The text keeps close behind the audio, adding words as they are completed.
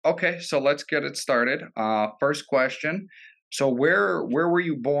Okay, so let's get it started. First question. So where were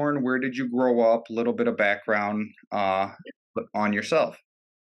you born? Where did you grow up? A little bit of background on yourself.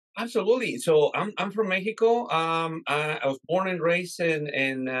 Absolutely. So I'm from Mexico. I was born and raised in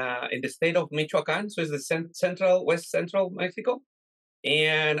the state of Michoacan, so it's the central west central Mexico.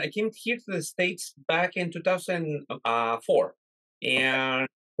 And I came here to the states back in 2004, and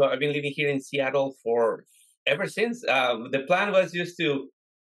so I've been living here in Seattle for ever since. The plan was just to,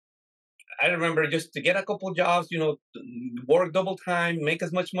 I remember, just to get a couple jobs, work double time, make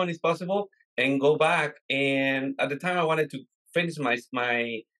as much money as possible, and go back. And at the time, I wanted to finish my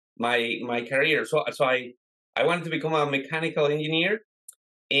career. So I wanted to become a mechanical engineer,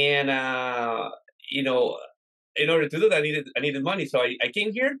 and you know, in order to do that, I needed money. So I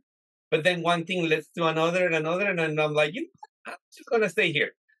came here, but then one thing leads to another and another, and then I'm like, I'm just gonna stay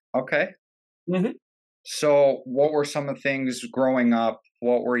here. Okay. hmm So what were some of the things growing up?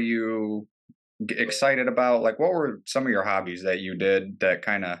 What were you excited about? Like what were some of your hobbies that you did that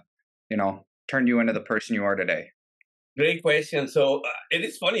kind of, turned you into the person you are today? Great question. So it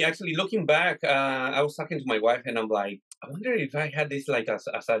is funny, actually, looking back. I was talking to my wife, and I'm like, I wonder if I had this like as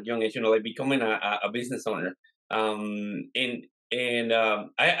a young age, like becoming a business owner. I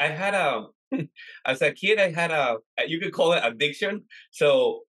had a as a kid, I had a, you could call it addiction.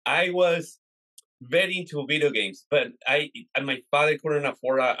 So I was very into video games, but I and my father couldn't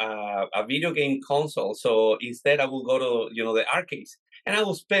afford a video game console, so instead I would go to the arcades, and I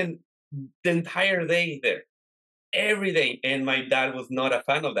would spend the entire day there every day. And my dad was not a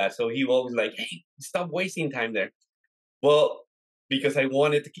fan of that, so he always like, "Hey, stop wasting time there." Well, because I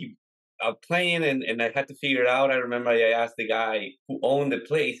wanted to keep playing, and I had to figure it out. I remember I asked the guy who owned the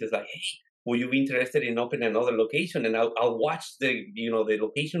place, is like, "Hey, will you be interested in opening another location? And I'll watch the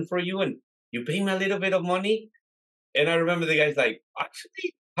location for you, and you pay me a little bit of money." And I remember the guy's like,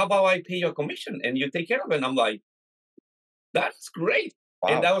 "Actually, how about I pay you a commission and you take care of it?" And I'm like, "That's great."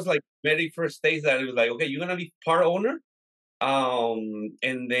 And Wow. that was like very first days that it was like, "Okay, you're gonna be part owner."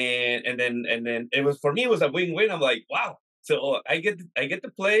 And then it was, for me, it was a win-win. I'm like, wow. So I get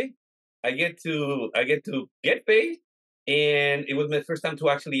to play, I get to get paid, and it was my first time to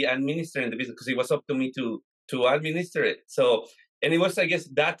actually administer in the business, because it was up to me to administer it. So, and it was, I guess,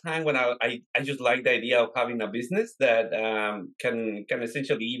 that time when I just like the idea of having a business that can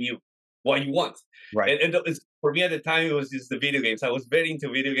essentially give you what you want. Right. And for me at the time, it was just the video games. I was very into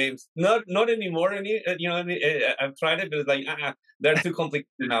video games. Not anymore. I've tried it, but it's like, they're too complicated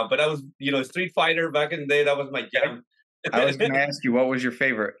now. But I was, Street Fighter back in the day. That was my Okay. jam. I was going to ask you what was your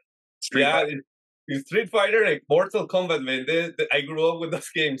favorite Street Yeah, Fighter? Street Fighter and Mortal Kombat, man. I grew up with those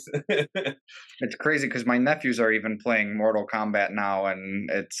games. It's crazy because my nephews are even playing Mortal Kombat now, and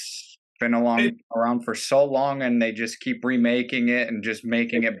it's been along around for so long, and they just keep remaking it and just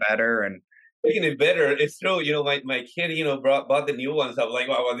making it better. And Making it better. It's true. My kid, bought the new ones. I'm like,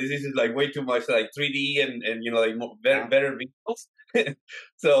 wow, this is like way too much, like 3D, and like more, better, yeah, better visuals.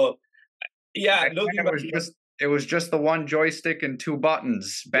 So yeah, back looking then back, it was just the one joystick and two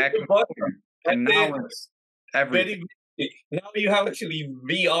buttons back in the day, that's and now it. it's everything. Very basic. Now you have actually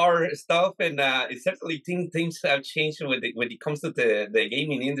VR stuff, and it's certainly things have changed when it comes to the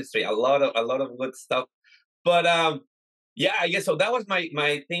gaming industry. A lot of good stuff. But yeah, I guess so. That was my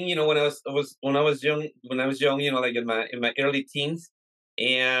thing. When I was young, like in my early teens,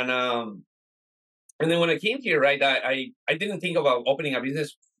 and then when I came here, right, I didn't think about opening a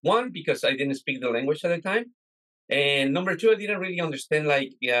business. One, because I didn't speak the language at the time, and number two, I didn't really understand,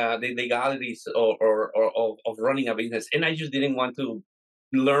 like, the legalities of running a business, and I just didn't want to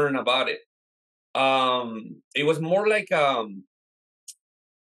learn about it. It was more like, uh,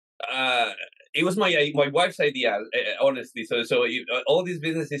 it was my wife's idea, honestly. So all these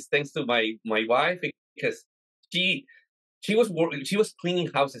businesses thanks to my wife, because she she was cleaning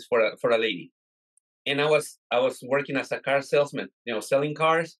houses for a lady, and I was working as a car salesman, selling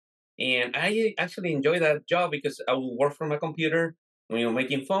cars, and I actually enjoy that job because I will work from a computer,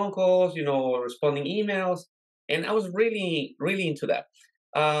 making phone calls, responding emails, and I was really really into that.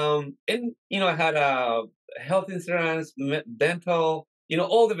 And I had a health insurance, dental,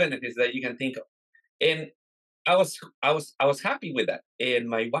 all the benefits that you can think of, and I was happy with that. And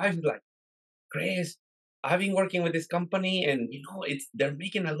my wife is like, "Chris, I've been working with this company, and they're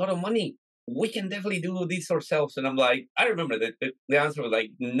making a lot of money. We can definitely do this ourselves." And I'm like, I remember that the answer was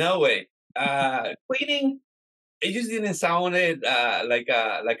like, "No way." Cleaning, it just didn't sound it like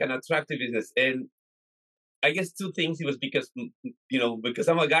an attractive business. And I guess two things. It was because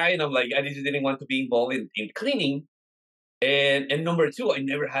I'm a guy, and I'm like, I just didn't want to be involved in cleaning. And number two, I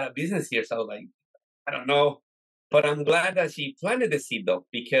never had a business here, so I was like, I don't know. But I'm glad that she planted the seed though,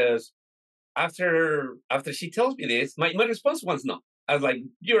 because after she tells me this, my response was no. I was like,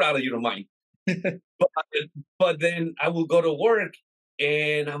 "You're out of your mind." But but then I will go to work,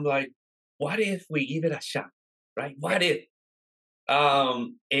 and I'm like, "What if we give it a shot?" Right? What if? I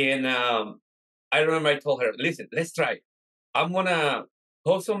remember I told her, "Listen, let's try. I'm gonna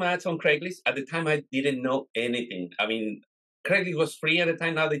post some ads on Craigslist." At the time, I didn't know anything. I mean, Craigslist was free at the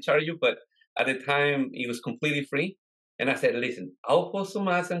time. Now they charge you, but at the time, it was completely free. And I said, "Listen, I'll post some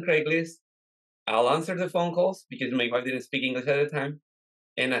ads on Craigslist. I'll answer the phone calls because my wife didn't speak English at the time."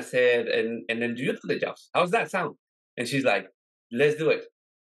 And I said, and then do you do the jobs? How's that sound?" And she's like, "Let's do it."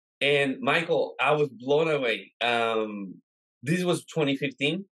 And Michael, I was blown away. This was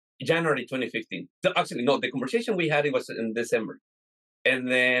 2015, January 2015. So actually, no, the conversation we had, it was in December.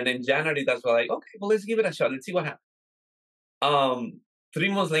 And then in January, that's why, like, okay, well, let's give it a shot. Let's see what happens. Um, 3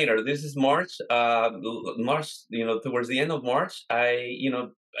 months later, this is March. March, towards the end of March, I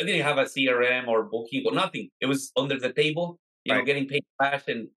didn't have a CRM or booking or nothing. It was under the table, Right. getting paid cash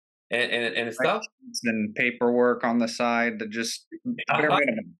and stuff. And paperwork on the side to just bare Uh-huh.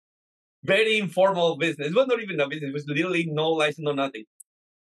 minimum. Very informal business. It was not even a business. It was literally no license, no nothing.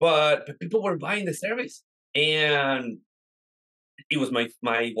 But people were buying the service, and it was my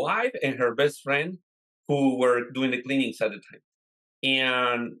wife and her best friend who were doing the cleanings at the time.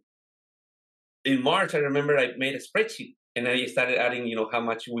 And in March, I remember I made a spreadsheet and I started adding, how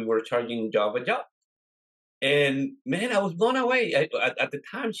much we were charging job a job. And man, I was blown away. At the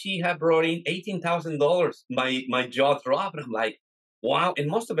time, she had brought in $18,000. My jaw dropped, and I'm like, wow! And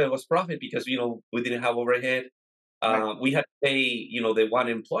most of it was profit because we didn't have overhead. Right. We had to pay the one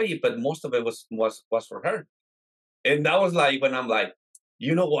employee, but most of it was for her. And that was like when I'm like,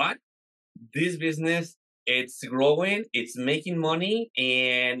 you know what? This business, it's growing, it's making money,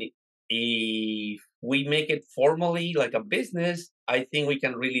 and if we make it formally like a business, I think we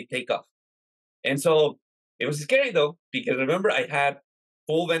can really take off. And so it was scary though, because remember I had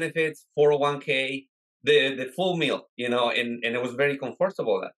full benefits, 401k, the full meal, and it was very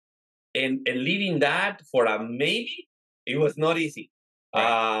comfortable. And leaving that for a maybe, it was not easy.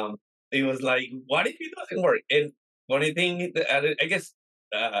 Right. Um, it was like, what if it doesn't work? And funny thing, I guess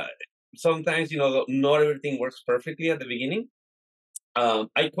uh, sometimes not everything works perfectly at the beginning.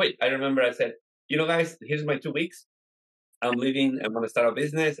 I quit. I remember I said, guys, here's my 2 weeks. I'm leaving. I'm gonna start a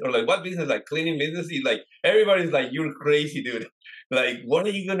business. Or like, what business? Like cleaning business? Like everybody's like, you're crazy, dude. Like, what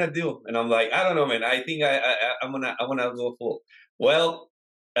are you gonna do? And I'm like, I don't know, man. I think I'm gonna go full. Well,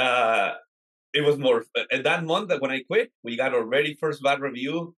 uh, it was more at that month that when I quit, we got our very first bad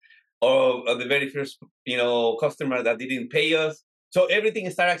review of the very first customer that didn't pay us. So everything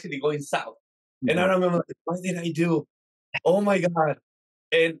started actually going south. And I Mhm. remember, like, what did I do? Oh my god!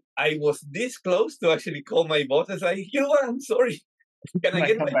 And I was this close to actually call my boss. I was like, you know what? I'm sorry. Can I When I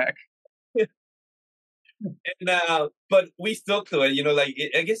get come my back. and but we stuck to it, like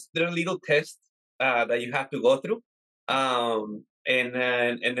I guess there are little tests that you have to go through. And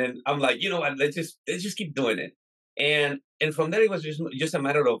then I'm like, you know what, let's just keep doing it. And from there it was just a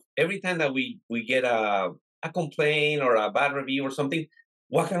matter of every time that we get a complaint or a bad review or something,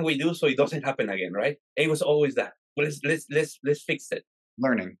 what can we do so it doesn't happen again, right? It was always that. Well, let's fix it.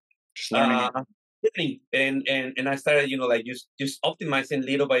 Learning. Just learning. Uh and I started, like just optimizing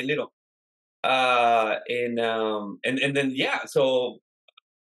little by little. And then yeah, so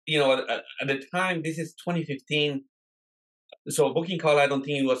at the time, this is 2015. So booking call, I don't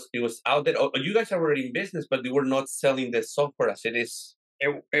think it was out there. You guys are already in business, but they were not selling the software as it is.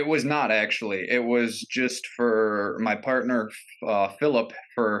 It was not actually. It was just for my partner, Philip,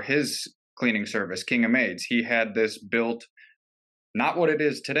 for his cleaning service, King of Maids. He had this built, not what it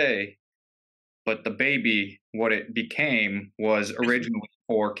is today, but the baby, what it became, was originally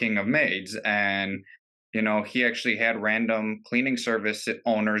for King of Maids. And, he actually had random cleaning service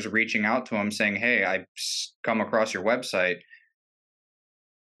owners reaching out to him saying, "Hey, come across your website.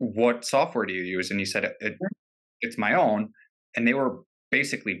 What software do you use?" And he said, "It's my own." And they were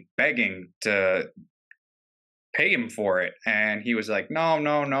basically begging to pay him for it. And he was like, "No,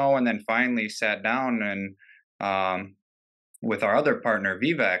 no, no." And then finally sat down and, um, with our other partner,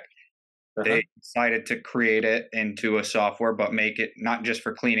 Vivek, Uh-huh. they decided to create it into a software, but make it not just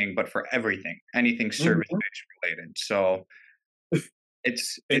for cleaning, but for everything, anything Mhm. service-based related. So It,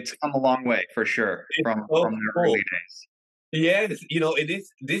 it's come a long way for sure it's from so the early cool. days. Yes, it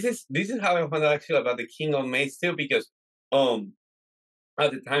is. This is how I found out actually about the King of Maze too, because um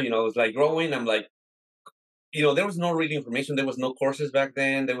at the time, I was like growing. I'm like, there was no real information. There was no courses back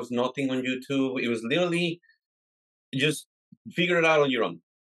then. There was nothing on YouTube. It was literally just figure it out on your own.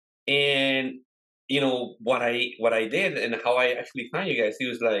 And what I did and how I actually found you guys. It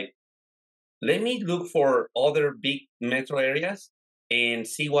was like, let me look for other big metro areas and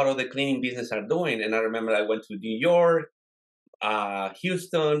see what other cleaning business are doing. And I remember I went to New York,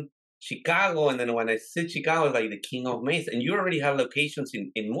 Houston, Chicago, and then when I said Chicago, it's like the king of maids, and you already have locations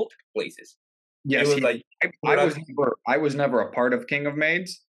in multiple places. It Yes, was yeah. like, I what was else? never a part of King of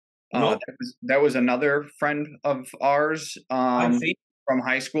Maids. No, That was another friend of ours I see, from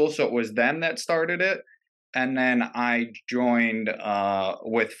high school, so it was them that started it, and then I joined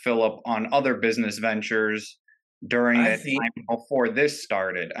with Philip on other business ventures during I the see. time before this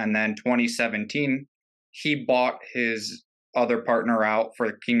started, and then 2017 he bought his other partner out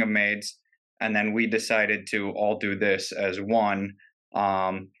for King of Maids, and then we decided to all do this as one.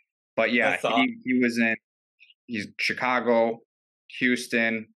 Um, but yeah, That's all. he was in he's Chicago,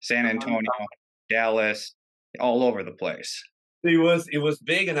 Houston, San Antonio, Dallas, all over the place. It was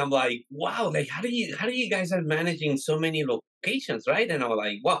big, and I'm like, wow, like how do you guys are managing so many locations, right? And I'm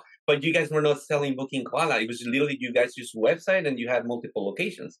like, wow, but you guys were not selling booking koala. It was literally you guys used website and you had multiple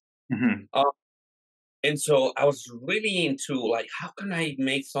locations. Mhm. And so I was really into like, how can I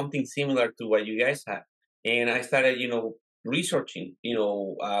make something similar to what you guys have? And I started, researching,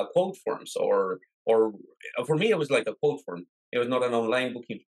 quote forms or for me, it was like a quote form. It was not an online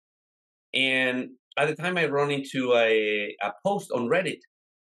booking. And at the time I run into a post on Reddit,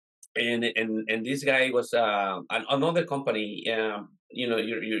 and this guy was another company,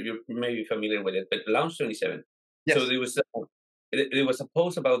 you're maybe familiar with it, but Launch 27. So Yes. there was a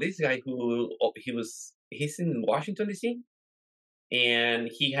post about this guy who he's in Washington DC, and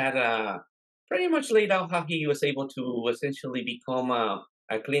he had pretty much laid out how he was able to essentially become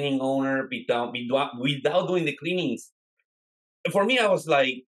a cleaning owner without doing the cleanings. For me, I was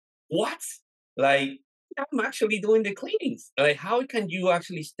like, what? Like, I'm actually doing the cleanings. Like, how can you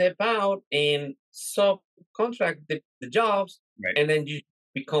actually step out and subcontract the jobs, Right. and then you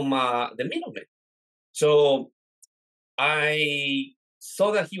become the middleman? So I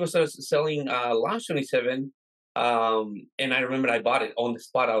saw that he was selling Launch 27, and I remember I bought it on the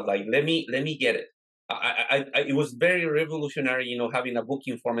spot. I was like, let me get it. It was very revolutionary, having a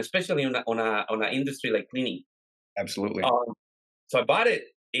booking form, especially on a industry like cleaning. Absolutely. Um, so I bought it,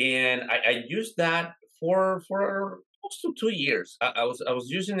 and I used that for close to 2 years. I was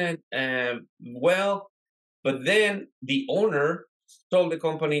using it well, but then the owner sold the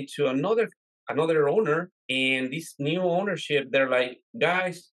company to another owner, and this new ownership, they're like,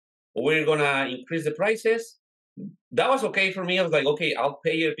 guys, we're gonna increase the prices. That was okay for me. I was like, okay, I'll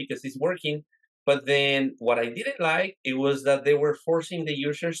pay it because it's working. But then what I didn't like it was that they were forcing the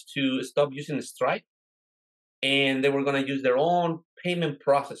users to stop using Stripe, and they were gonna use their own payment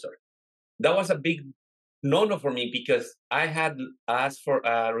processor. That was a big no-no for me because I had asked for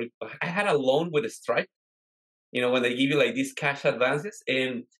I had a loan with Stripe, when they give you like these cash advances,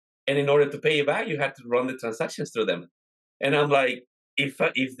 and in order to pay it back, you had to run the transactions through them. And I'm like, if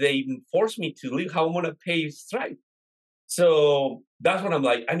they force me to leave, how am I gonna pay Stripe? So that's when I'm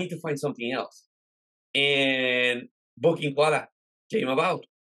like, I need to find something else. And Booking Quada came about,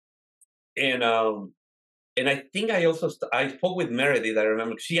 and I think I spoke with Meredith. I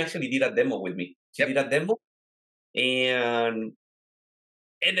remember she actually did a demo with me. She Yep. did a demo, and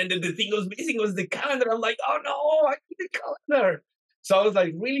then the thing was missing was the calendar. I'm like, oh no, I need the calendar. So I was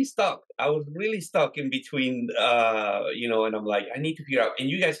like really stuck. I was really stuck in between, and I'm like, I need to figure out. And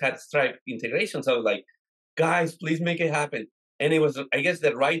you guys had Stripe integration. So I was like, guys, please make it happen. And it was, I guess,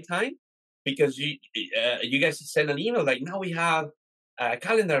 the right time because you guys sent an email like, now we have a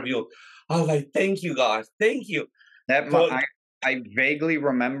calendar view. I was like, thank you, guys. Thank you. That So I vaguely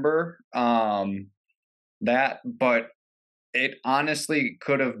remember that, but it honestly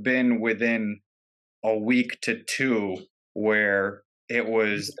could have been within a week to two where it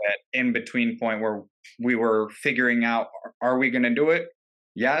was that in between point where we were figuring out, are we going to do it?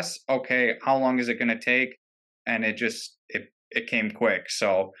 Yes. Okay. How long is it going to take? And it came quick.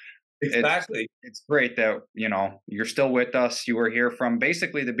 So exactly. it's great that you're still with us. You were here from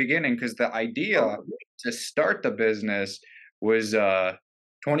basically the beginning because the idea to start the business was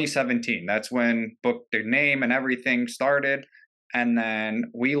 2017. That's when book the name and everything started, and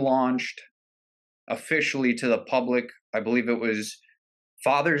then we launched officially to the public. I believe it was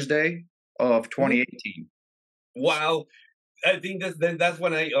Father's Day of Mhm. 2018. Wow. I think that's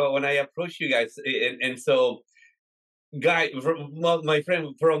when I approached you guys, and so guy, my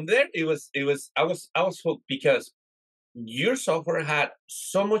friend, from there I was hooked because your software had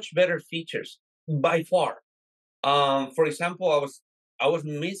so much better features by far. For example, I was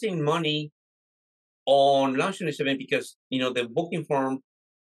missing money on Launch 27 because the booking form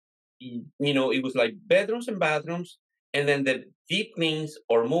it was like bedrooms and bathrooms, and then the deep cleans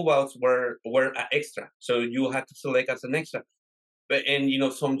or move outs were extra. So you had to select as an extra. But and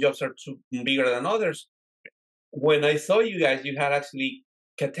some jobs are too bigger than others. When I saw you guys, you had actually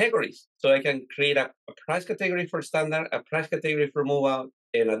categories, so I can create a price category for standard, a price category for move out,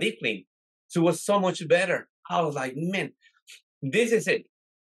 and a deep clean. So it was so much better. I was like, man, this is it.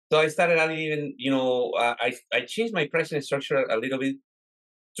 So I started adding even, I changed my pricing structure a little bit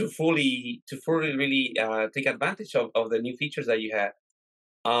to fully really take advantage of the new features that you had.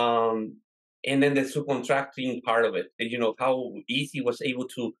 And then the subcontracting part of it, how easy it was able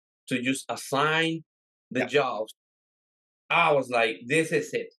to just assign the Yeah. jobs. I was like, this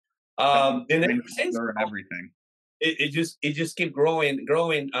is it. And ever Find since and everything. it just kept growing.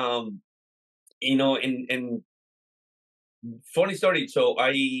 And funny story. So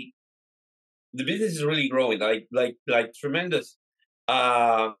the business is really growing, like tremendous.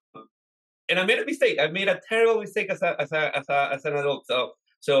 Uh, and I made a mistake. I made a terrible mistake as an adult.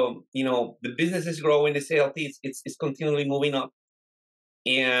 So the business is growing, the sales it's continually moving up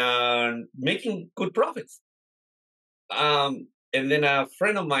and making good profits. And then a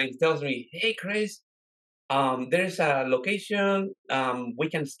friend of mine tells me, "Hey, Chris, there's a location. We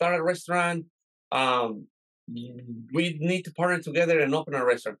can start a restaurant. Um, we need to partner together and open a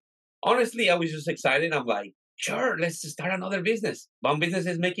restaurant." Honestly, I was just excited. I'm like, sure, let's just start another business. One business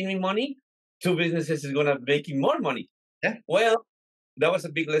is making me money. Two businesses is gonna making more money. Yeah. Well, that was a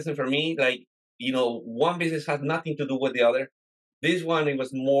big lesson for me. Like, one business had nothing to do with the other. This one, it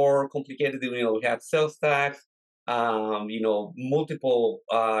was more complicated. We had sales tax, multiple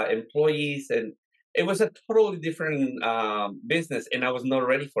employees, and it was a totally different business, and I was not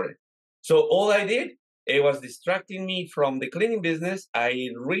ready for it. So all I did, it was distracting me from the cleaning business. I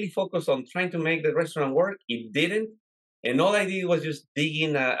really focused on trying to make the restaurant work. It didn't. And all I did was just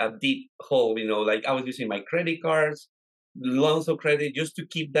digging a deep hole, like I was using my credit cards, loans of credit just to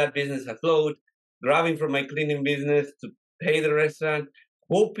keep that business afloat, grabbing from my cleaning business to pay the restaurant,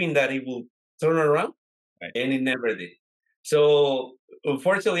 hoping that it will turn around, Right. and it never did. So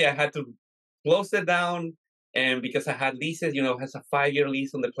unfortunately, I had to close it down, and because I had leases, has a 5-year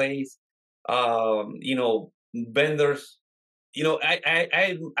lease on the place, vendors,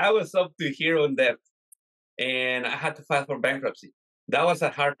 I was up to here on debt, and I had to file for bankruptcy. That was a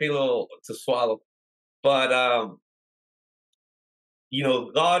hard pillow to swallow, but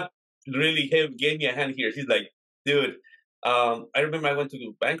God really gave me a hand here. He's like, dude, I remember I went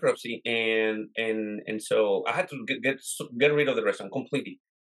to bankruptcy, and so I had to get rid of the restaurant completely.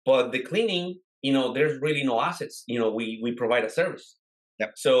 But the cleaning, there's really no assets. We provide a service.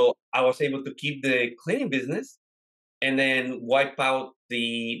 Yep. So I was able to keep the cleaning business and then wipe out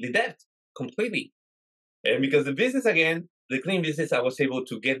the debt completely. And because the business again, the cleaning business, I was able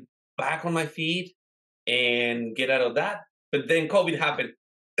to get back on my feet and get out of that. But then COVID happened.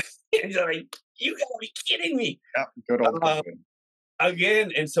 And you're like, you gotta be kidding me. Yeah. Good old Uh, COVID.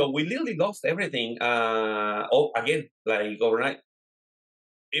 Again, and so we literally lost everything. Again, like overnight.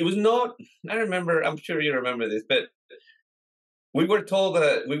 It was not, I remember, I'm sure you remember this, but we were told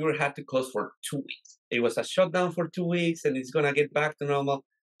that we were had to close for 2 weeks. It was a shutdown for 2 weeks and it's gonna get back to normal.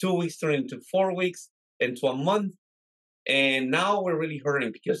 2 weeks turned into 4 weeks, into a month. And now we're really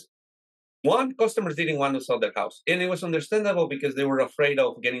hurting because one, customers didn't want to sell their house. And it was understandable because they were afraid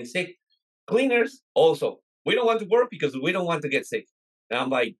of getting sick. Cleaners also, we don't want to work because we don't want to get sick. And I'm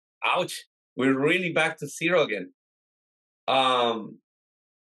like, ouch, we're really back to zero again. Um,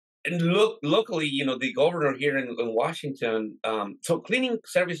 and look, locally, the governor here in Washington, so cleaning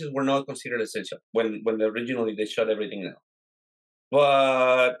services were not considered essential when originally they shut everything down.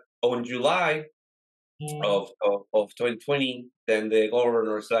 But on July of 2020, then the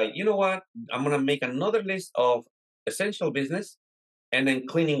governor's like, you know what? I'm gonna make another list of essential business, and then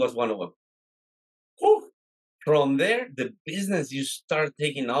cleaning was one of them. Whew. From there, the business you start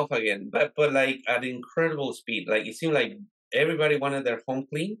taking off again, but like at incredible speed. Like it seemed like everybody wanted their home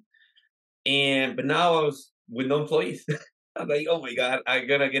clean, and but now I was with no employees. I'm like, oh my god, I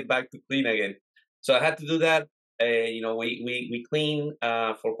gotta get back to clean again. So I had to do that. We clean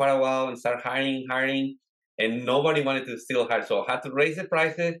for quite a while and start hiring, and nobody wanted to still hire. So I had to raise the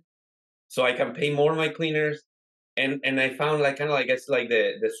prices so I can pay more of my cleaners. And I found like kind of like it's like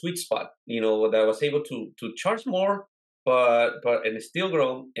the sweet spot, that I was able to charge more, but and still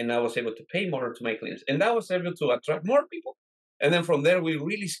grow, and I was able to pay more to my cleaners, and that was able to attract more people. And then from there, we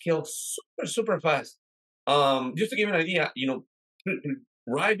really scaled super fast. Just to give you an idea,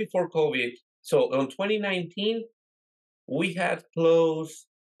 right before COVID, so in 2019, we had closed,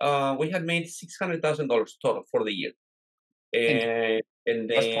 we had made $600,000 total for the year, And and and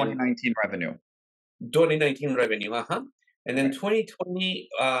Just then 2019 revenue. 2019 revenue, uh-huh. And then Okay. 2020,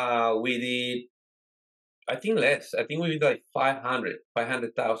 we did, I think less. I think we did like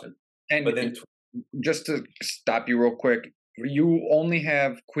 500,000. And But then, just to stop you real quick, you only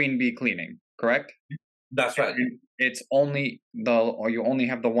have Queen Bee Cleaning, correct? that's right. And it's only or you only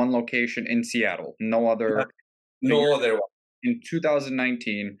have the one location in Seattle, no other. So No other one. in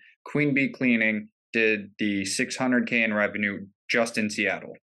 2019, Queen Bee Cleaning did the 600K in revenue just in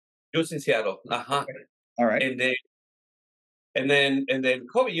Seattle. Just in Seattle. Uh-huh. Okay. All right. And then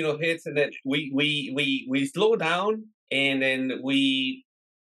COVID, hits, and then we slow down, and then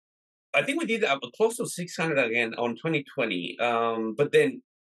I think we did close to 600 again on 2020. But then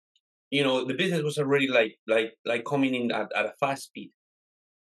the business was already like coming in at a fast speed.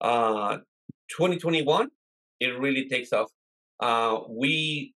 Uh, 2021, it really takes off.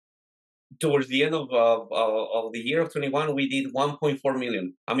 We Towards the end of the year of 21, we did 1.4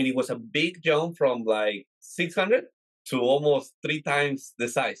 million. I mean, it was a big jump from like 600 to almost three times the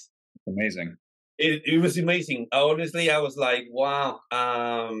size. Amazing. It was amazing. Honestly, I was like, wow.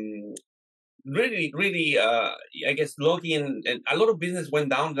 Really, really, I guess lucky, and a lot of business went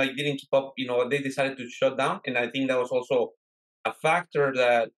down, like didn't keep up. They decided to shut down, and I think that was also a factor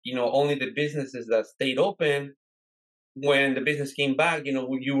that only the businesses that stayed open, when the business came back,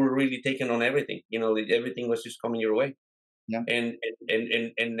 you were really taking on everything. Everything was just coming your way, Yeah. and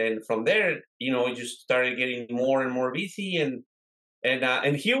then from there, it just started getting more and more busy, and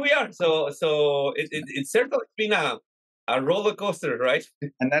here we are. So it's certainly been a roller coaster, right?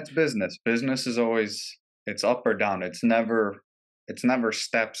 And that's business. Business is always, it's up or down. It's never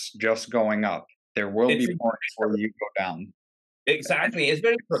steps just going up. There will It's be points where you go down. exactly. It's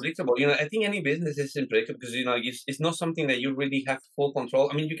very predictable. I think any business is unpredictable because it's not something that you really have full control.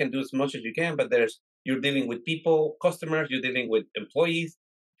 I mean, you can do as much as you can, but you're dealing with people, customers, you're dealing with employees,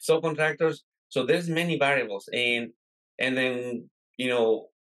 subcontractors. So there's many variables, and then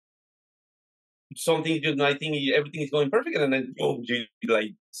something I think everything is going perfect, and then boom,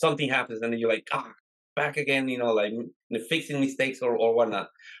 like something happens, and then you're like back again, like fixing mistakes or whatnot.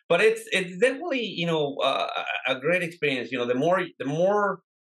 But it's definitely a great experience. The more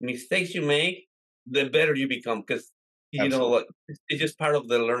mistakes you make, the better you become, because Absolutely. like, it's just part of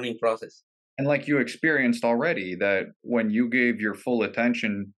the learning process. And like you experienced already, that when you gave your full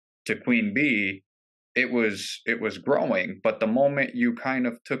attention to Queen Bee, it was growing. But the moment you kind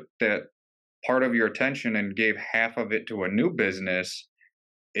of took that part of your attention and gave half of it to a new business,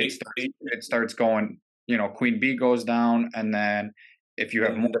 it It, starts it, it starts going, Queen Bee goes down, and then if you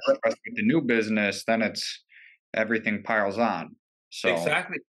have more and stress with the new business, then it's everything piles on. So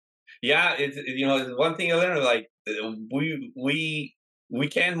exactly. Yeah, it's one thing I learned. Like we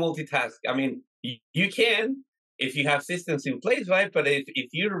can multitask. I mean, you can if you have systems in place, right? But if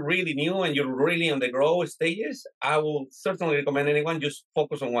you're really new and you're really on the grow stages, I will certainly recommend anyone just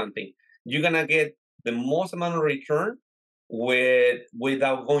focus on one thing. You're gonna get the most amount of return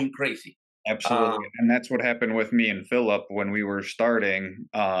without going crazy. Uh, absolutely. And that's what happened with me and Philip when we were starting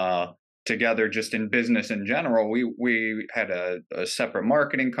together, just in business in general. We had a separate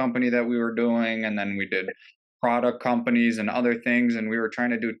marketing company that we were doing, and then we did product companies and other things, and we were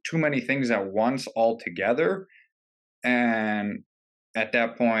trying to do too many things at once all together. And at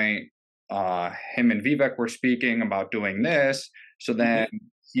that point, him and Vivek were speaking about doing this. So then mhm.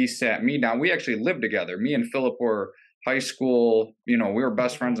 he sat me down. We actually lived together. Me and Philip were high school, we were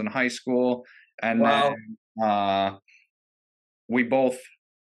best friends in high school. And then Well, uh, we both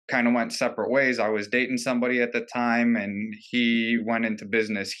kind of went separate ways. I was dating somebody at the time, and he went into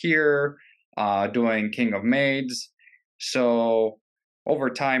business here, doing King of Maids. So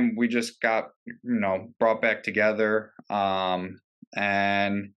over time, we just got, brought back together.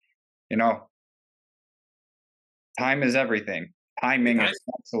 And, you know, time is everything. Timing, time,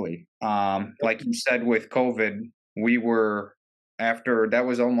 especially. Like you said, with COVID, we were, after that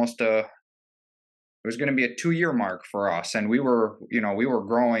was almost it was going to be a 2-year mark for us, and we were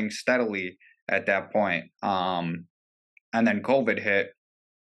growing steadily at that point. And then COVID hit,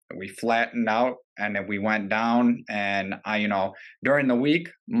 we flattened out, and then we went down. And during the week,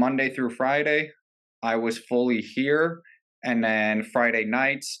 Monday through Friday, I was fully here. And then Friday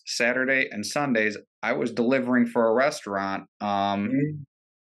nights, Saturday, and Sundays, I was delivering for a restaurant mm,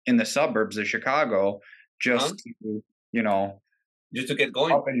 in the suburbs of Chicago, huh? just to, you know, Just to get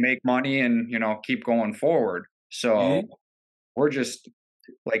going. up and make money and, keep going forward. So Mhm. we're just,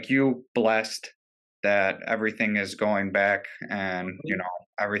 like you, blessed that everything is going back, and,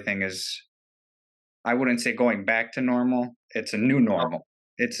 everything is, I wouldn't say going back to normal. It's a new normal.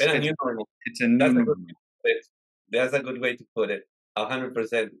 It's And a it's new normal. it's a new That's a good normal. way to put it. That's a good way to put it.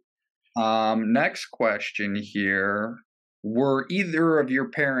 100%. Next question here. Were either of your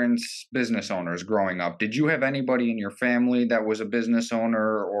parents business owners growing up? Did you have anybody in your family that was a business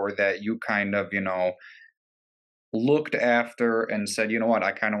owner or that you kind of, looked after and said, you know what,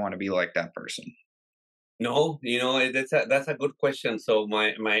 I kind of want to be like that person? No, that's a good question. So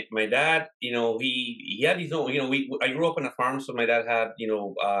my dad, he had his own. I grew up on a farm, so my dad had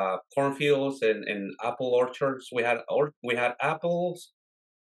cornfields and apple orchards. We had apples,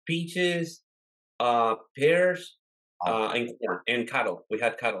 peaches, pears, Oh, and corn and cattle. We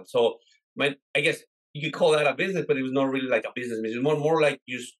had cattle. So I guess you could call that a business, but it was not really like a business. It was more like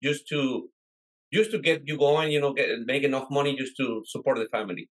just to get you going. Make enough money just to support the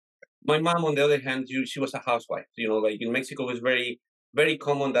family. My mom, on the other hand, she was a housewife. Like in Mexico, it's very, very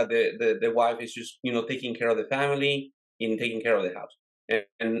common that the wife is just taking care of the family and taking care of the house.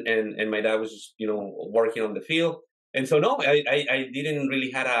 And my dad was just working on the field. And so no, I didn't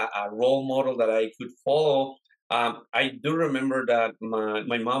really had a role model that I could follow. I do remember that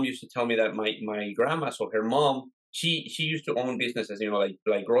my mom used to tell me that my grandma, so her mom, she used to own businesses,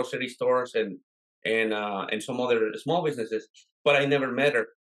 like grocery stores and some other small businesses, but I never met her.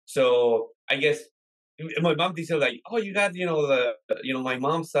 So I guess my mom thinks like, oh, you got my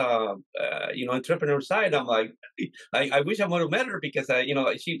mom's entrepreneur side. I'm like, I wish I would have met her because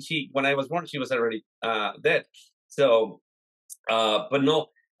she when I was born she was already dead. So but no,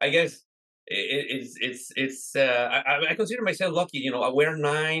 I guess I consider myself lucky. We're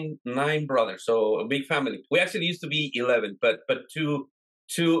nine brothers, so a big family. We actually used to be 11, but two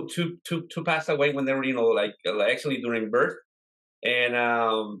passed away when they were actually during birth, and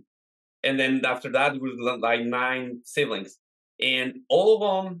and then after that it was like nine siblings, and all of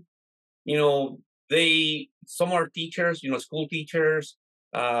them, you know they some are teachers, school teachers.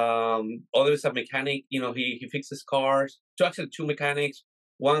 Others a mechanic, he fixes cars. Two mechanics.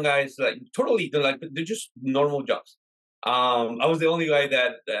 One guy is like totally, they're just normal jobs. I was the only guy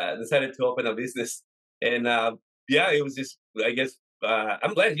that decided to open a business, and yeah, it was just, I guess,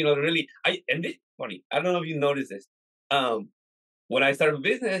 I'm glad, really. And this funny, I don't know if you noticed this. um when I start a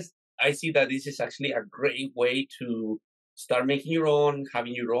business, I see that this is actually a great way to start making your own,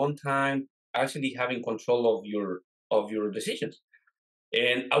 having your own time, actually having control of your decisions.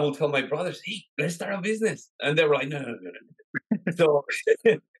 And I will tell my brothers, "Hey, let's start a business," and they were like, "No, no, no, no, no." So,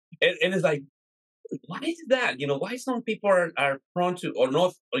 and it's like, why is that? Why some people are prone to, or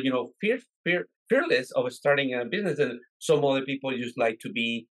not, or, fearless of starting a business, and some other people just like to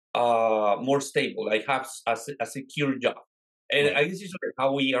be more stable, like have a secure job. And right. I guess it's like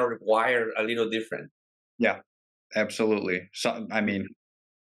how we are wired a little different. Yeah, absolutely. So, I mean,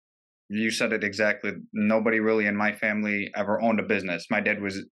 you said it exactly. Nobody really in my family ever owned a business. My dad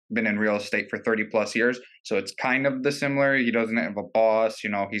was been in real estate for 30 plus years, so it's kind of the similar. He doesn't have a boss,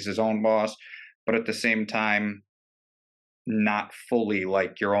 he's his own boss, but at the same time, not fully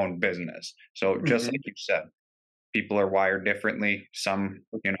like your own business. So just Hmm. like you said, people are wired differently. Some,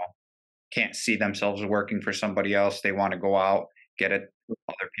 can't see themselves working for somebody else. They want to go out, get it.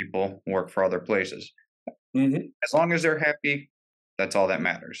 Other people work for other places. Hmm. As long as they're happy, that's all that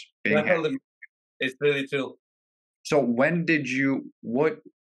matters. Being That's happy. all. It's really true. So when did you what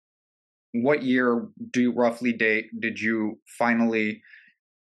year do you roughly date did you finally,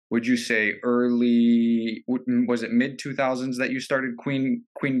 would you say was it mid 2000s that you started Queen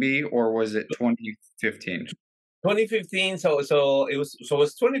Bee, or was it 2015? 2015. So it was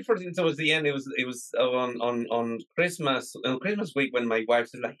 2014. So it was the end. It was on Christmas week when my wife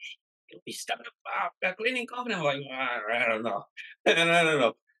said like, "Hey, we started a cleaning company." I'm like, I don't know, and I don't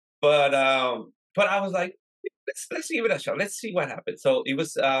know, but I was like, let's give it a shot. Let's see what happens. So it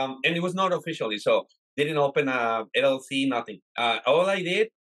was, and it was not officially. So didn't open a LLC, nothing. All I did,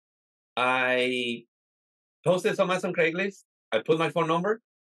 I posted some ads on Craigslist. I put my phone number,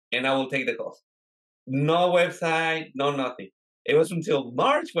 and I will take the calls. No website, no nothing. It was until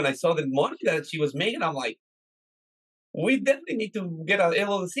March when I saw the money that she was making. I'm like, we definitely need to get an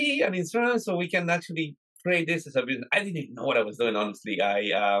LLC and insurance so we can actually create this as a business. I didn't even know what I was doing, honestly.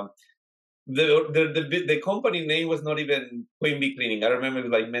 The company name was not even Queen Bee Cleaning. I remember it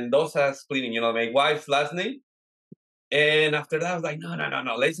was like Mendoza's Cleaning, my wife's last name. And after that, I was like, no, no, no,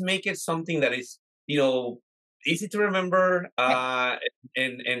 no. Let's make it something that is, you know, easy to remember, and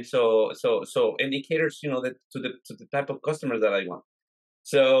and it caters, to the type of customers that I want.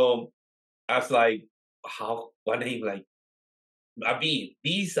 So I was like, how? What name? Like,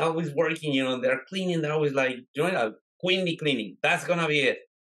 these always working. They're cleaning. They're always like, Queenie cleaning. That's gonna be it.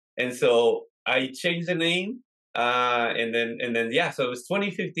 And so I changed the name, and then yeah. So it was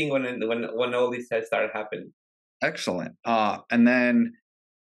 2015 when all this had started happening. Excellent. And then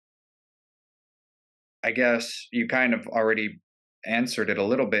I guess you kind of already answered it a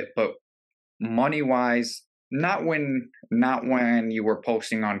little bit, but money wise, not when you were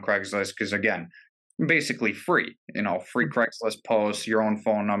posting on Craigslist, because again, basically free, free Craigslist posts, your own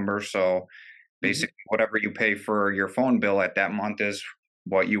phone number. So Mhm. basically whatever you pay for your phone bill at that month is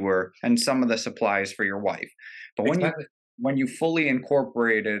what you were, and some of the supplies for your wife. But Exactly. when you fully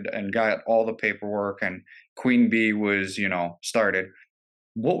incorporated and got all the paperwork and Queen Bee was, started,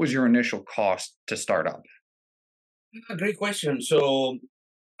 what was your initial cost to start up? Great question. So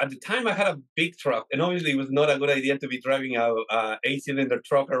at the time, I had a big truck, and obviously, it was not a good idea to be driving a eight-cylinder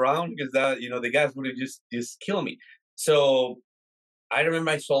truck around because that the gas would have just kill me. So I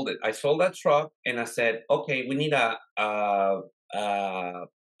remember I sold it. I sold that truck, and I said, "Okay, we need a, a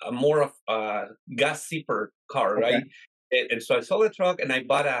more of a gas zipper car, Okay. right?" And so I sold the truck, and I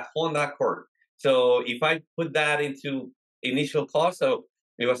bought a Honda Accord. So if I put that into initial cost, so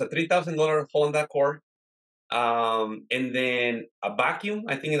it was a $3,000 Honda Accord, and then a vacuum.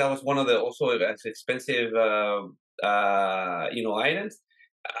 I think that was one of the also as expensive items.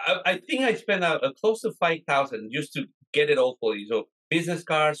 I think I spent a close to 5,000 just to get it all fully. So business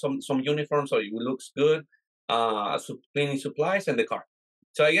cards, some uniforms, so it looks good. Cleaning supplies and the car.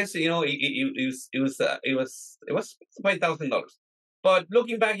 So I guess it was $5,000. But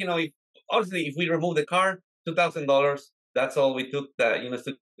looking back, if honestly if we remove the car, $2,000. That's all we took that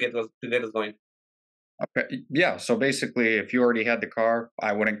to get us going. Okay. Yeah. So basically, if you already had the car,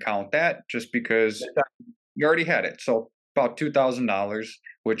 I wouldn't count that just because you already had it. So about $2,000,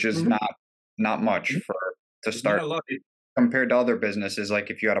 which is Mhm. not much for to It's not start a lot. compared to other businesses. Like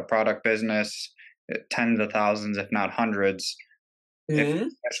if you had a product business, tens of thousands, if not hundreds. If Mhm.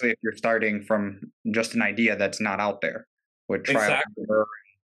 especially if you're starting from just an idea that's not out there with trial and Exactly. error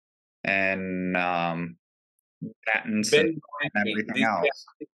and patents and Very low entry. everything else.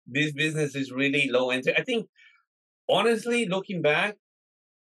 This business is really low entry. I think honestly, looking back,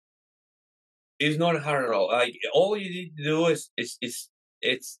 it's not hard at all. Like all you need to do is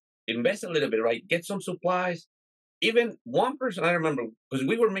it's invest a little bit, right? Get some supplies. Even one person I remember because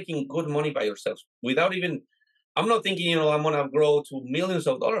we were making good money by ourselves without even. I'm not thinking, I'm gonna grow to millions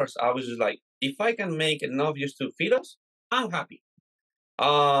of dollars. I was just like, if I can make enough just to feed us, I'm happy.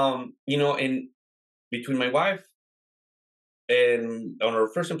 And between my wife and on our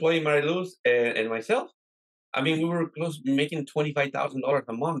first employee, Mary Luz, and myself, I mean, we were close making $25,000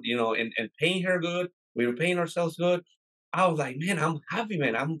 a month, and paying her good. We were paying ourselves good. I was like, man, I'm happy,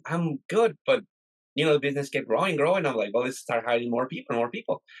 man. I'm good. But the business kept growing, growing. I'm like, well, let's start hiring more people, more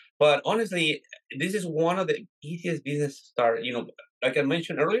people. But honestly, this is one of the easiest business to start. Like I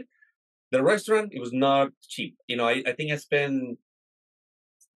mentioned earlier, the restaurant it was not cheap. I think I spent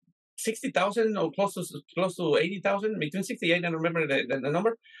 60,000 or close to 80,000, between 68. I don't remember the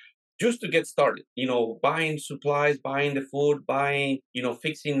number just to get started, buying supplies, buying the food, buying,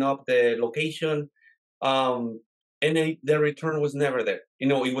 fixing up the location. And then the return was never there.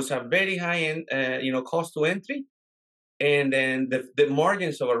 It was a very high end, cost to entry. And then the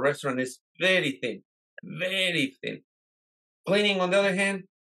margins of a restaurant is very thin, very thin. Cleaning, on the other hand,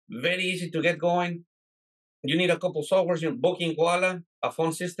 very easy to get going. You need a couple softwares, Booking, Koala, a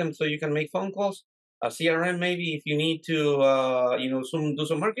phone system so you can make phone calls, a CRM maybe if you need to, do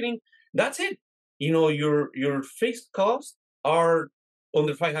some marketing. That's it. Your fixed costs are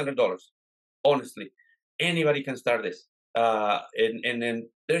under $500. Honestly, anybody can start this. And then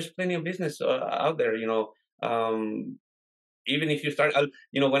there's plenty of business out there. Even if you start,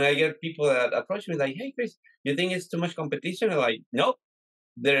 when I get people that approach me like, "Hey, Chris, you think it's too much competition?" I'm like, nope.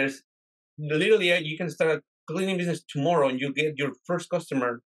 There's literally you can start a cleaning business tomorrow and you get your first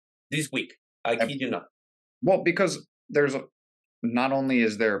customer this week. I kid you not. Well, because not only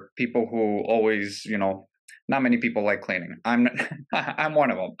is there people who always, not many people like cleaning. I'm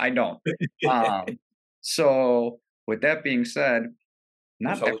one of them. I don't. Um, so with that being said,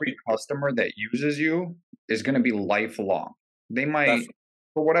 There's not always every people. customer that uses you is going to be lifelong. They That's might,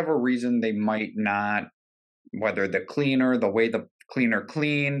 for whatever reason, they might not, whether the way the cleaner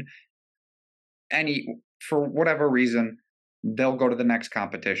clean, any, for whatever reason, they'll go to the next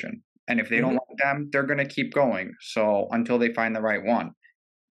competition. And if they don't Mhm. like them, they're going to keep going. So until they find the right one.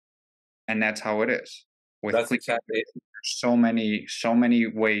 And that's how it is with That's cleaning. exactly it. There's so many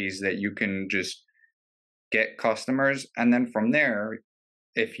ways that you can just get customers. And then from there,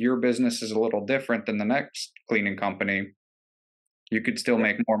 if your business is a little different than the next cleaning company, you could still Yeah,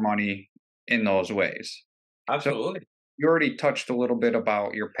 make more money in those ways. So absolutely. you already touched a little bit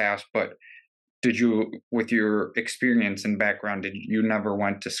about your past, but with your experience and background, did you never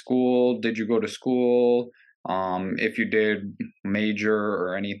went to school? Did you go to school? If you did major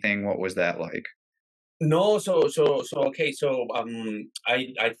or anything, what was that like? No, okay.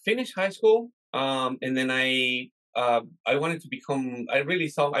 I finished high school, and then I wanted to become. I really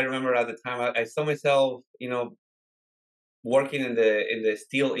saw. I remember at the time I saw myself, working in the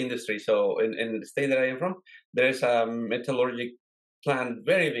steel industry. So in the state that I am from, there's a metallurgic plant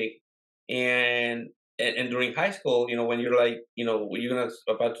very big, and and during high school, when you're like, you're gonna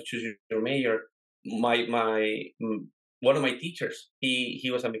about to choose your major, my one of my teachers, he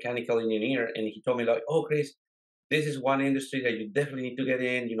was a mechanical engineer, and he told me like, oh Chris, this is one industry that you definitely need to get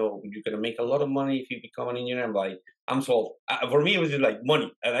in. You're gonna make a lot of money if you become an engineer. I'm like, I'm sold. For me, it was just like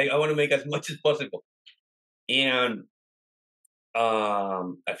money, and I want to make as much as possible. And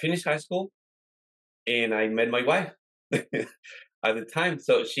I finished high school and I met my wife at the time.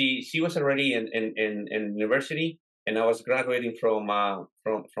 So she was already in university, and I was graduating from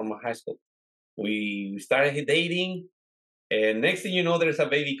high school. We started dating, and next thing you know, there's a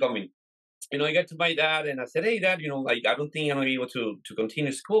baby coming. I got to my dad and I said, "Hey, dad, like I don't think I'm gonna be able to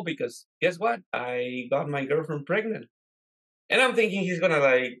continue school because guess what? I got my girlfriend pregnant." And I'm thinking he's gonna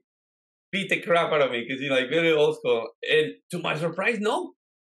like beat the crap out of me because he's like very old school. And to my surprise, no.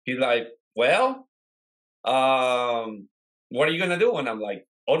 He's like, "Well, what are you gonna do?" And I'm like,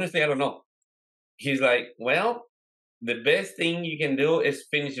 honestly, I don't know. He's like, "Well, the best thing you can do is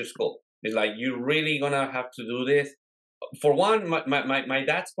finish your school. It's like you're really gonna have to do this." For one, my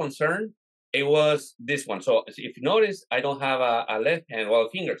dad's concern, it was this one. So if you notice, I don't have a left hand, well,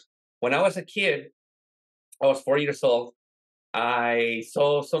 fingers. When I was a kid, I was 4 years old. I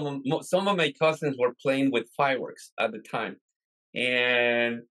saw some of my cousins were playing with fireworks at the time,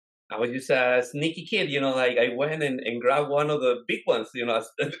 and I was just a sneaky kid, like I went and grabbed one of the big ones,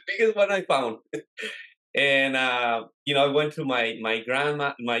 the biggest one I found. And I went to my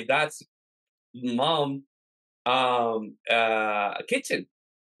grandma, my dad's mom, kitchen,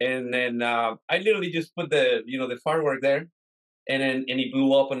 and then I literally just put the firework there, and it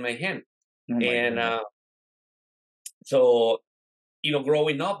blew up on my hand. Oh my And goodness. so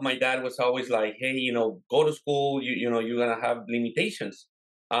growing up, my dad was always like, "Hey, go to school. You're gonna have limitations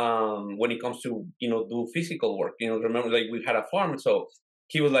when it comes to do physical work. Remember, like we had a farm, so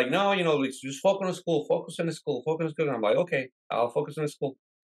he was like, no, let's just focus on school, focus on the school, focus on school." And I'm like, okay, I'll focus on school.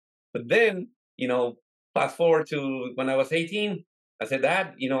 But then, fast forward to when I was 18, I said,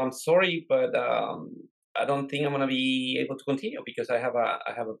 "Dad, I'm sorry, but I don't think I'm gonna be able to continue because I have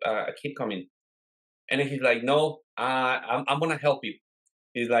a kid coming." And then he's like, "No, I'm gonna help you."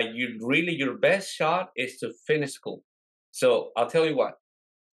 He's like, "You really, your best shot is to finish school. So I'll tell you what,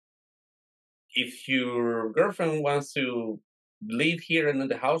 if your girlfriend wants to live here in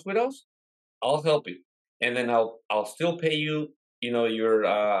the house with us, I'll help you. And then I'll still pay you,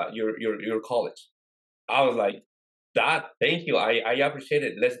 your college." I was like, "Dad, thank you. I appreciate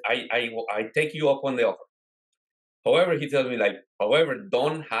it. I take you up on the offer." However, he tells me like, "However,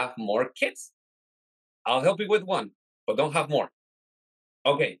 don't have more kids. I'll help you with one, but don't have more."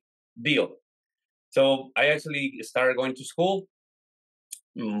 Okay, deal. So I actually started going to school.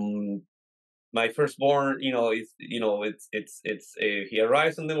 Mm, my firstborn, he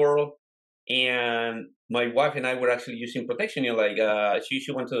arrives in the world, and my wife and I were actually using protection. Like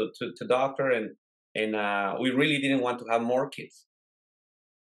she went to doctor, and we really didn't want to have more kids.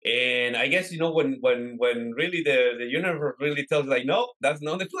 And I guess when really the universe really tells like, no, that's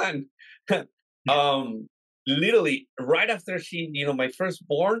not the plan. um, Literally right after my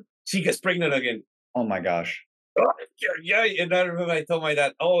firstborn, she gets pregnant again. Oh my gosh. Oh, yeah, yeah. And I remember I told my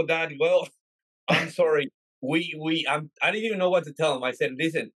dad, "Oh, dad, well, I'm sorry. I didn't even know what to tell him. I said,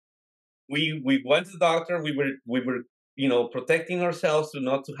 listen, we went to the doctor. We were protecting ourselves to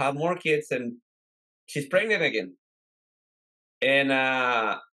not to have more kids, and she's pregnant again." And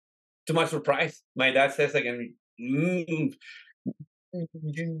to my surprise, my dad says again, mm,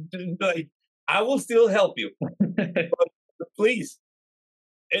 like, "I will still help you, please."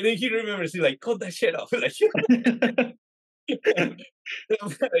 And then he remembers, he's like, "Cut that shit off." Like, I'm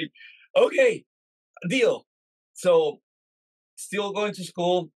like, okay, deal. So still going to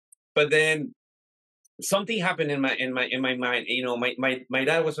school, but then something happened in my mind. My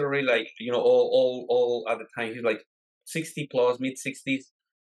dad was already like, all at the time. He's like 60 plus, mid 60s,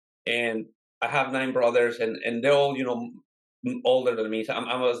 and I have 9 brothers, and they're all older than me. So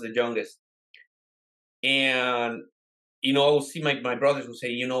I was the youngest, and I will see my brothers will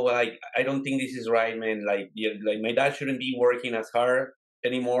say, like, "I don't think this is right, man. Like, like my dad shouldn't be working as hard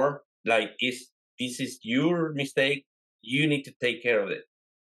anymore. Like, this is your mistake. You need to take care of it."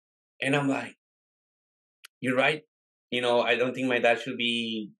 And I'm like, "You're right. I don't think my dad should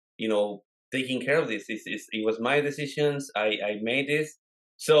be, taking care of this. It was my decisions. I made this,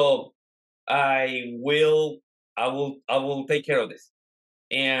 so I will I will take care of this.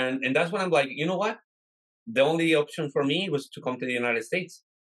 And that's when I'm like, you know what? The only option for me was to come to the United States.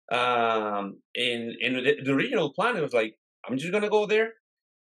 In the original plan, it was like, I'm just gonna go there.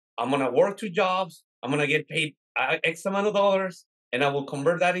 I'm gonna work 2 jobs. I'm gonna get paid X amount of dollars, and I will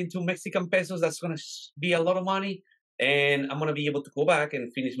convert that into Mexican pesos. That's gonna be a lot of money, and I'm gonna be able to go back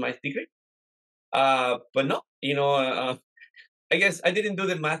and finish my degree. But no, I guess I didn't do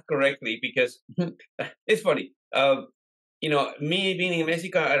the math correctly because it's funny. Me being in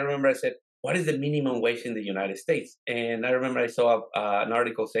Mexico, I remember I said, "What is the minimum wage in the United States?" And I remember I saw an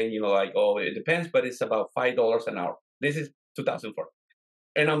article saying, like, "Oh, it depends, but it's about $5 an hour." This is 2004,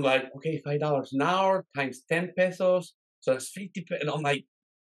 and I'm like, "Okay, $5 an hour times 10 pesos, so that's 50." And I'm like,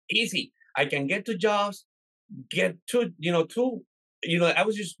 "Easy. I can get 2 jobs, get two. I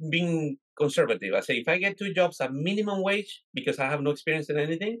was just being conservative. I say if I get 2 jobs at minimum wage because I have no experience in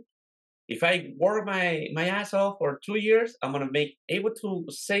anything, if I work my ass off for 2 years, I'm gonna make able to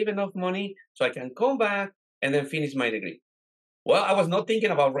save enough money so I can come back and then finish my degree. Well, I was not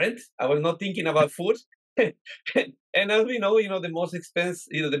thinking about rent. I was not thinking about food. And as we know, the most expense,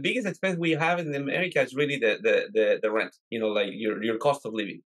 the biggest expense we have in America is really the rent. Like your cost of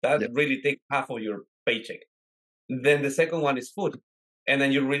living. That Yeah. really takes half of your paycheck. Then the second one is food, and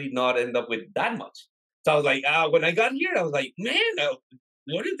then you really not end up with that much. So I was like, when I got here, I was like, man,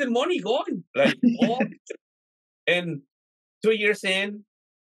 where is the money going? Like all, and 2 years in,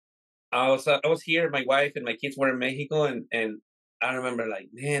 I was here. My wife and my kids were in Mexico, and I remember like,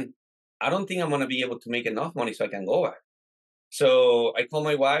 man, I don't think I'm gonna be able to make enough money so I can go back. So I called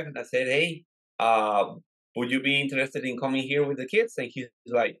my wife and I said, hey, uh, would you be interested in coming here with the kids? And she's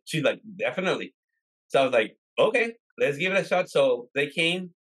like, definitely. So I was like, okay, let's give it a shot. So they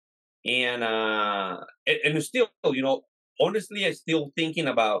came, and still, honestly, I still thinking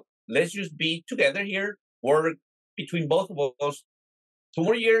about let's just be together here, work between both of us 2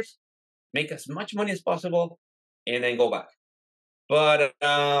 more years, make as much money as possible, and then go back. But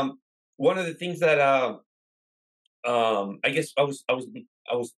one of the things that I guess I was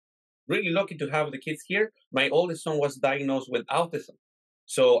really lucky to have the kids here. My oldest son was diagnosed with autism.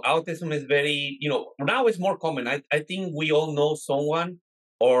 So autism is very, now it's more common. I think we all know someone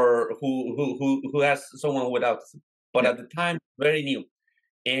or who has someone with autism. But Yeah. at the time, very new.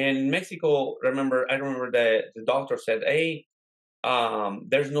 In Mexico, I remember the doctor said, hey,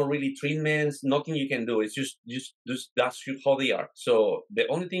 there's no really treatments, nothing you can do. It's just that's how they are. So the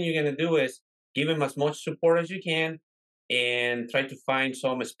only thing you're gonna do is give him as much support as you can and try to find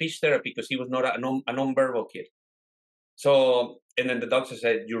some speech therapy because he was not a non-verbal kid. So, and then the doctor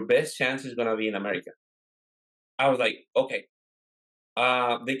said, your best chance is gonna be in America. I was like, okay.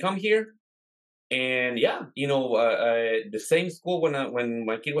 They come here, and yeah, the same school when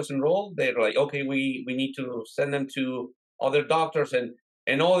my kid was enrolled, they're like, okay, we need to send them to other doctors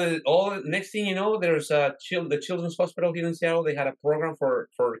and all. Next thing you know, there's the Children's Hospital here in Seattle. They had a program for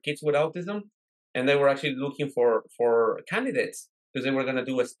kids with autism, and they were actually looking for candidates because they were gonna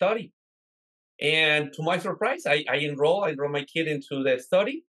do a study. And to my surprise, I enroll my kid into the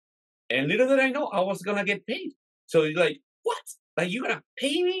study, and little did I know I was gonna get paid. So he's like, what? Like you gonna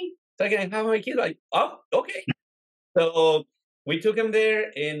pay me so I can have my kid? Like, oh, okay. So we took him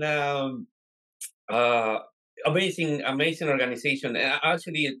there in uh amazing organization. And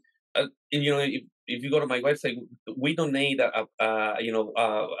actually, if you go to my website, we donate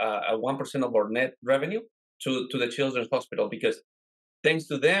 1% of our net revenue to the Children's Hospital because thanks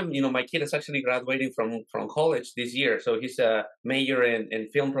to them, my kid is actually graduating from college this year. So he's a major in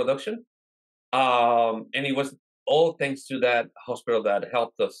film production. And it was all thanks to that hospital that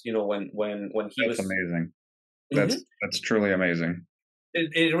helped us, when he That's was. amazing. Mhm. That's truly amazing.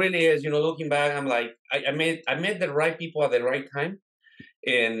 It really is, looking back, I'm like, I met the right people at the right time,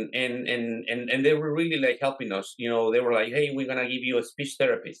 and they were really like helping us. They were like, hey, we're gonna give you a speech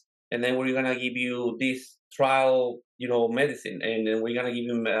therapist, and then we're gonna give you this trial, medicine, and then we're gonna give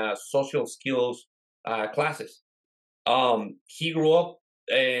him social skills classes. He grew up,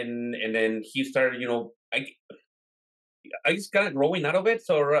 and then he started, I just kind of growing out of it.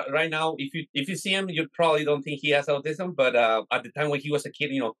 So right now, if you see him, you probably don't think he has autism. But at the time when he was a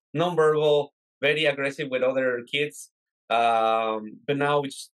kid, nonverbal, very aggressive with other kids. But now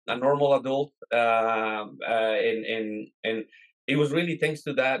it's a normal adult, and it was really thanks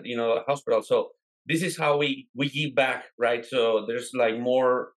to that, hospital. So this is how we give back, right? So there's like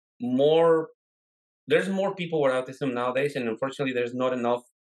more. There's more people with autism nowadays, and unfortunately, there's not enough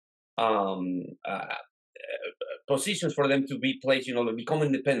um, uh, positions for them to be placed, to become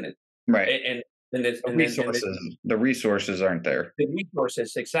independent. Right. And and this, The and this, resources aren't there. the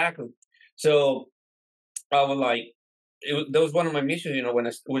resources exactly. So I was like, that was one of my missions.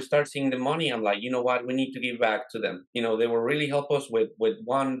 When we start seeing the money, I'm like, you know what, we need to give back to them. They will really help us with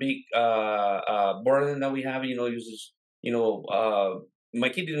one big burden that we have. Uses my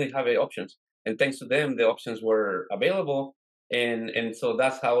kid didn't have any options, and thanks to them, the options were available, and so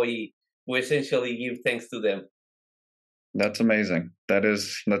that's how we essentially give thanks to them. That's amazing.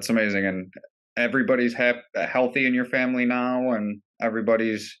 That's amazing, and everybody's healthy in your family now, and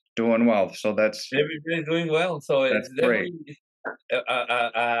everybody's doing well. So Everybody's doing well, so that's it's great. definitely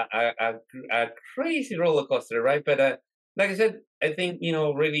a crazy roller coaster, right? But like I said, I think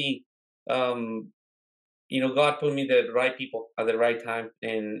really, um, God put me the right people at the right time,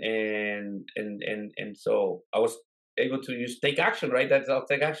 and so I was able to just take action, right? I'll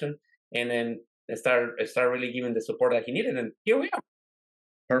take action, and then I start really giving the support that he needed, and here we are.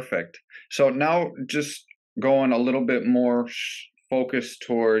 Perfect. So now just going a little bit more focused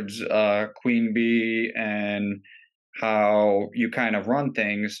towards Queen Bee and how you kind of run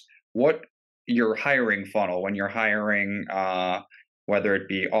things. What your hiring funnel when you're hiring, whether it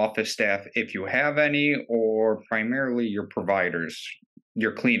be office staff, if you have any, or primarily your providers,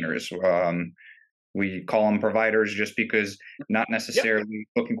 your cleaners. We call them providers just because not Yep. necessarily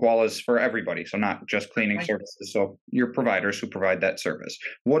cooking koalas for everybody. So not just cleaning Right. services. So your providers who provide that service.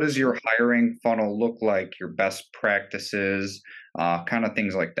 What does your hiring funnel look like? Your best practices, kind of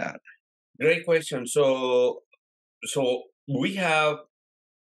things like that. Great question. So we have.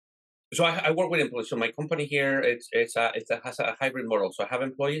 So I work with employees. So my company here, has a hybrid model. So I have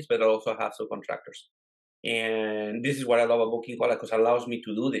employees, but I also have subcontractors. And this is what I love about Booking Cola, because it allows me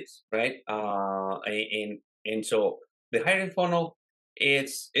to do this, right? And so the hiring funnel,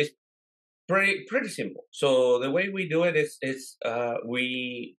 it's pretty simple. So the way we do it is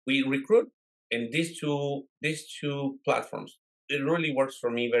we recruit in these two platforms. It really works for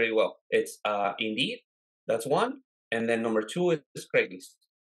me very well. It's Indeed, that's one, and then number two is Craigslist.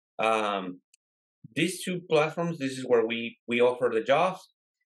 Um, these two platforms, this is where we offer the jobs,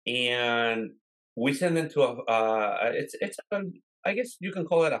 and we send them to I guess you can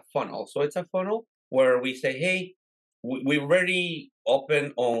call it a funnel. So it's a funnel where we say, hey, we're already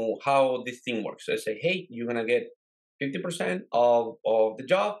open on how this thing works. So I say, hey, you're gonna get 50% of the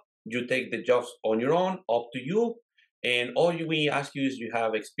job. You take the jobs on your own, up to you. And we ask you is you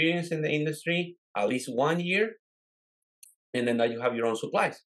have experience in the industry, at least 1 year, and then that you have your own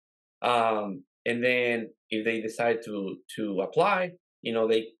supplies. And then if they decide to apply,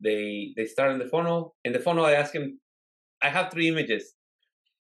 they start in the funnel. In the funnel, I ask them, I have three images.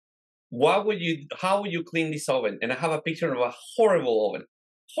 How would you clean this oven? And I have a picture of a horrible oven,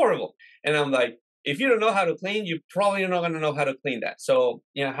 horrible. And I'm like, if you don't know how to clean, you probably are not going to know how to clean that. So,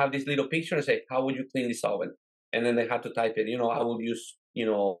 I have this little picture and say, how would you clean this oven? And then they have to type it, I would use,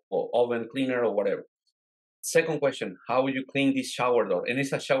 oven cleaner or whatever. Second question, how would you clean this shower door? And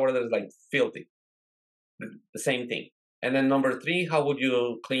it's a shower that is like filthy. The same thing. And then number three, how would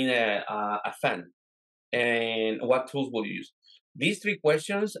you clean a fan? And what tools will you use? These three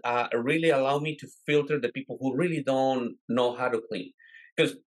questions really allow me to filter the people who really don't know how to clean.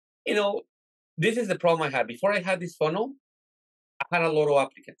 Because, you know, this is the problem I had. Before I had this funnel, I had a lot of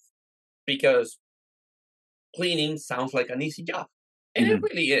applicants because cleaning sounds like an easy job. And it Mhm.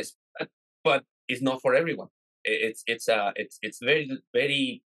 really is, but it's not for everyone. It's very,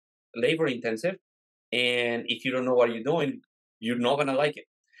 very labor intensive, and if you don't know what you're doing, you're not gonna like it.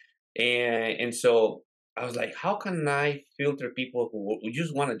 And so I was like, how can I filter people who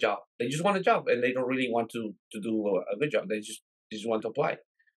just want a job? They just want a job, and they don't really want to do a good job. They just want to apply.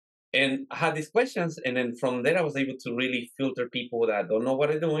 And I had these questions, and then from there, I was able to really filter people that don't know what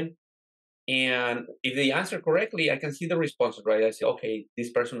they're doing. And if they answer correctly, I can see the responses, right? I say, okay,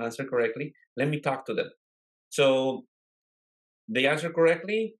 this person answered correctly. Let me talk to them. So they answer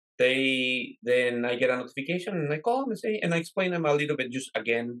correctly, then I get a notification and I call them and say, and I explain them a little bit, just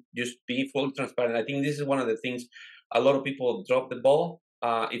be fully transparent. I think this is one of the things a lot of people drop the ball.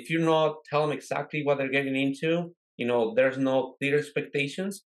 If you're not tell them exactly what they're getting into, there's no clear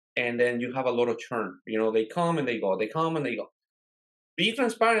expectations, and then you have a lot of churn. They come and they go, they come and they go. Be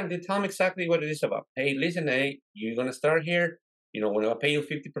transparent. They tell them exactly what it is about. Hey, listen, hey, you're gonna start here. When I pay you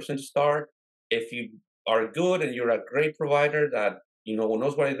 50% to start, if you are good and you're a great provider that who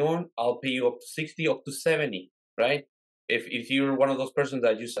knows what you're doing, I'll pay you up to 60, up to 70, right? If you're one of those persons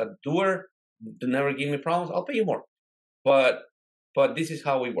that just a doer, to never give me problems, I'll pay you more. But this is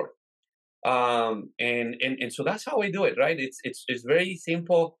how we work. And so that's how we do it, right? It's very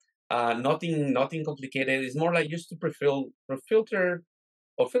simple. Nothing complicated. It's more like just to filter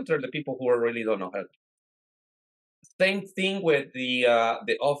or filter the people who really don't know how to. Same thing with the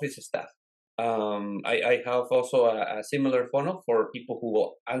office staff. I have also a similar funnel for people who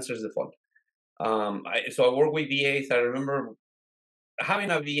answers the phone. So I work with VAs. I remember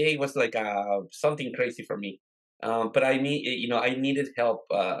having a VA was like something crazy for me. But I needed help.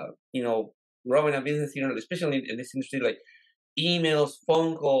 Growing a business, especially in this industry, like emails,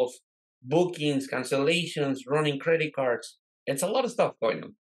 phone calls, bookings, cancellations, running credit cards. It's a lot of stuff going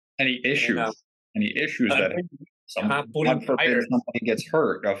on. Any And issues? Any issues that putting God forbid fires, somebody gets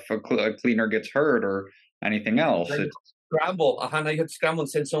hurt, a cleaner gets hurt, or anything else. trying to It's scramble. Now you have to scramble and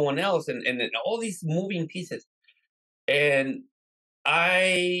send someone else, and then all these moving pieces. And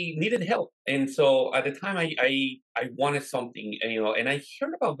I needed help, and so at the time, I wanted something, and I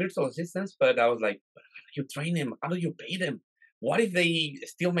heard about virtual assistants, but I was like, "But how do you train them? How do you pay them? What if they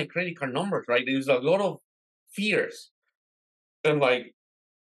steal my credit card numbers?" Right? There's a lot of fears. I'm like,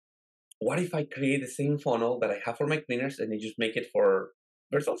 what if I create the same funnel that I have for my cleaners and I just make it for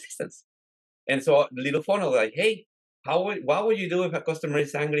virtual assistants? And so the little funnel, like, hey, what would you do if a customer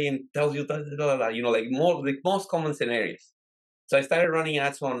is angry and tells you, da, da, da, da, like more the most common scenarios. So I started running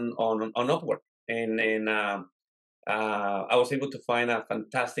ads on Upwork, and I was able to find a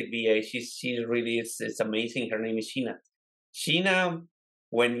fantastic VA. She really is it's amazing. Her name is Sheena. Sheena,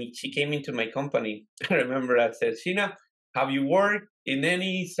 when she came into my company, I remember I said, Sheena, have you worked in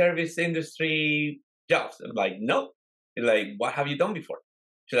any service industry jobs? I'm like, no. Like, what have you done before?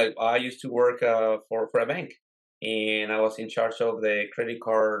 She's like, I used to work for a bank, and I was in charge of the credit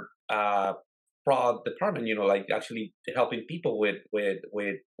card fraud department. Like actually helping people with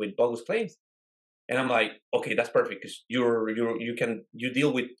bogus claims. And I'm like, okay, that's perfect because you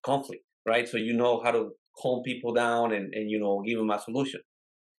deal with conflict, right? So you know how to calm people down and give them a solution.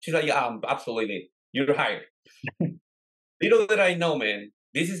 She's like, yeah, absolutely, you're hired. Little did I know, man.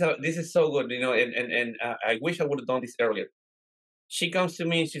 This is so good, and I wish I would have done this earlier. She comes to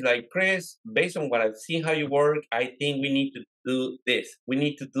me and she's like, Chris, based on what I've seen how you work, I think we need to do this. We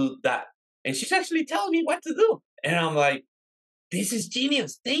need to do that. And she's actually telling me what to do. And I'm like, this is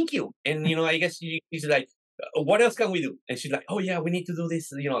genius. Thank you. And, I guess she's like, what else can we do? And she's like, oh yeah, we need to do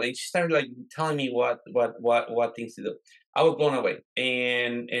this. And she started like telling me what things to do. I was blown away.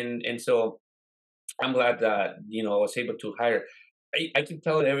 And so I'm glad that, I was able to hire. I keep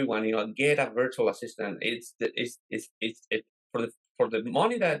telling everyone, get a virtual assistant. It's for the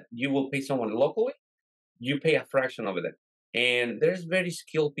money that you will pay someone locally, you pay a fraction of it. And there's very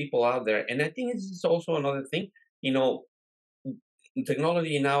skilled people out there. And I think this is also another thing, you know,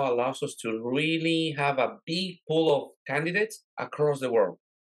 technology now allows us to really have a big pool of candidates across the world.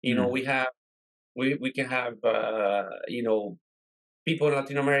 mm, We can have people in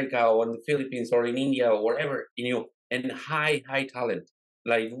Latin America or in the Philippines or in India or wherever, and high talent,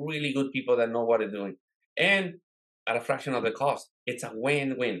 like really good people that know what they're doing. And at a fraction of the cost. It's a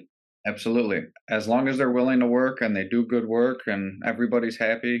win-win. absolutely. As long as they're willing to work and they do good work and everybody's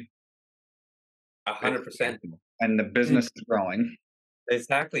happy, A it's 100%. and the business is growing.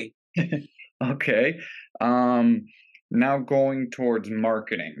 Exactly. Okay. Um, Now going towards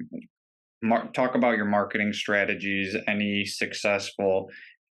marketing. Talk about your marketing strategies, any successful.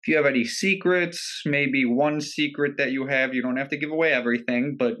 If you have any secrets, maybe one secret that you have, you don't have to give away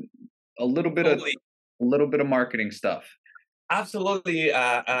everything, but a little bit of Totally. marketing stuff. Absolutely,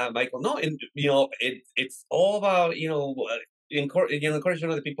 Michael. No, and it's all about encouraging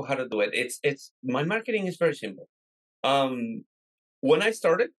other people how to do it. It's my marketing is very simple. Um, when I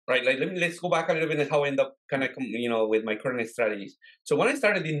started, right, like let's go back a little bit and how I end up kind of with my current strategies. So when I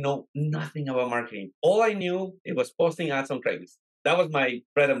started, I didn't know nothing about marketing. All I knew it was posting ads on Craigslist. That was my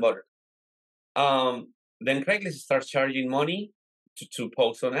bread and butter. Then Craigslist starts charging money to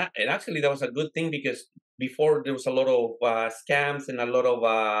post on that, and actually that was a good thing because before there was a lot of scams and a lot of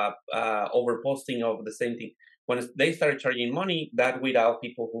overposting of the same thing. When they started charging money, that without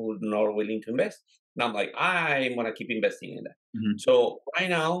people who are not willing to invest. And I'm like, I'm gonna keep investing in that. Mhm. So right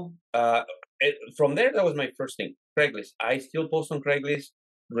now, from there, that was my first thing. Craigslist. I still post on Craigslist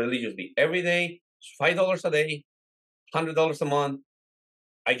religiously every day. $5 a day, $100 a month.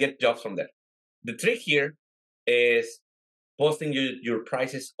 I get jobs from there. The trick here is posting your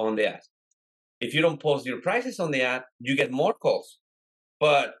prices on the ad. If you don't post your prices on the ad, you get more calls.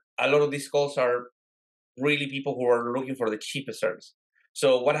 But a lot of these calls are really people who are looking for the cheapest service.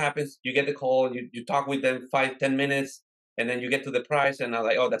 So what happens? You get the call, you talk with them 5-10 minutes, and then you get to the price, and I'm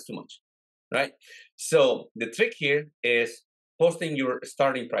like, oh, that's too much, right? So the trick here is posting your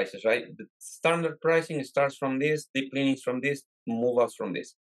starting prices, right? The standard pricing starts from this, deep cleanings from this, move outs from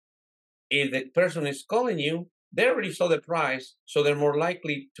this. If the person is calling you, they already saw the price, so they're more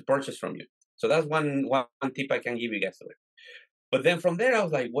likely to purchase from you. So that's one tip I can give you guys away. But then from there, I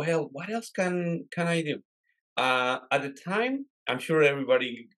was like, well, what else can I do? At the time, I'm sure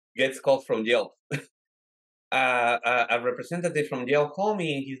everybody gets calls from Yelp. A representative from Yelp called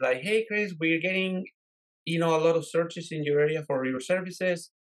me, and he's like, "Hey, Chris, we're getting a lot of searches in your area for your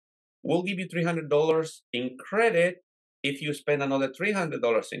services. We'll give you $300 in credit if you spend another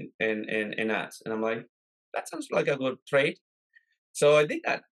 $300 in ads." And I'm like, that sounds like a good trade. So I did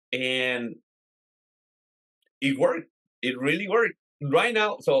that, and it worked. It really worked. Right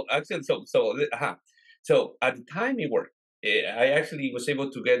now, so actually, so at the time it worked. I actually was able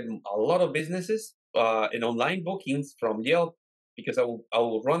to get a lot of businesses in online bookings from Yelp because I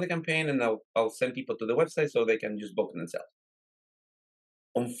will run the campaign and I'll send people to the website so they can just book themselves.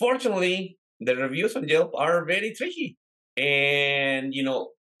 Unfortunately, the reviews on Yelp are very tricky, and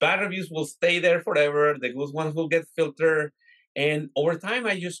bad reviews will stay there forever. The good ones will get filtered, and over time,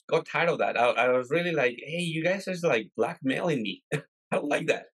 I just got tired of that. I was really like, "Hey, you guys are just like blackmailing me. I don't like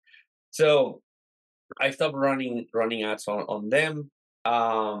that." So I stopped running ads on them,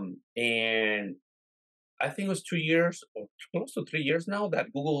 and I think it was 2 years or close to 3 years now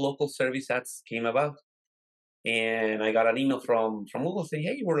that Google local service ads came about, and I got an email from Google saying,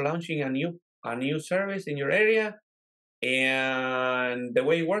 "Hey, we're launching a new service in your area, and the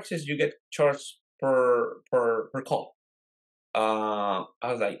way it works is you get charged per call." I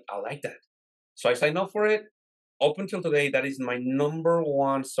was like, "I like that," so I signed up for it. Up until today, that is my number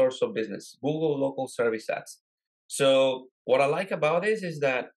one source of business: Google local service ads. So what I like about this is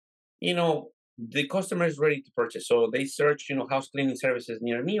that you know the customer is ready to purchase, so they search house cleaning services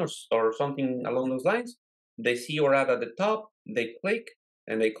near me or something along those lines. They see your ad at the top, they click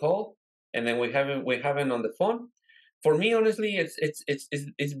and they call, and then we have it on the phone. For me, honestly,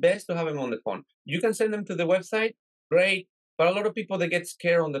 it's best to have them on the phone. You can send them to the website, great, but a lot of people they get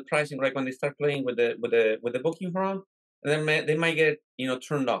scared on the pricing, right, when they start playing with the booking form, and then they might get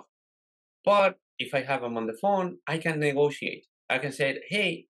turned off. But if I have them on the phone, I can negotiate. I can say,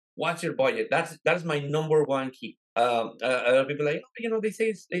 "Hey, what's your budget?" That's my number one key. A lot of people are like, "Oh, they say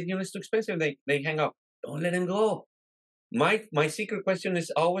it's too expensive." They hang up. Don't let them go. My secret question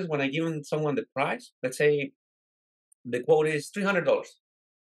is always when I give someone the price. Let's say the quote is $300,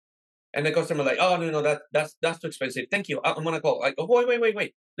 and the customer like, "Oh, no, that's too expensive. Thank you. I'm gonna call." I go,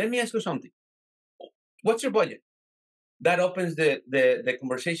 "Wait. Let me ask you something. What's your budget?" That opens the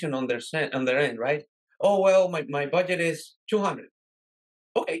conversation on their end, right? "Oh, well, my budget is 200.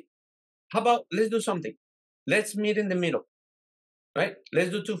 Okay, how about let's do something? Let's meet in the middle, right?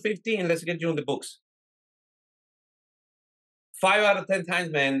 Let's do 250 and let's get you on the books." 5 out of 10 times,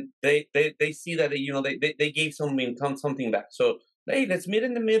 man, they see that they gave something back. So hey, let's meet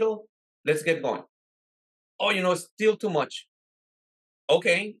in the middle. Let's get going. "Oh, it's still too much."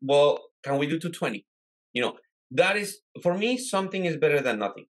 "Okay, well, can we do 220?" You know, that is for me something is better than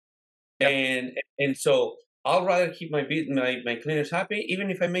nothing. Yep. And so I'll rather keep my cleaners happy, even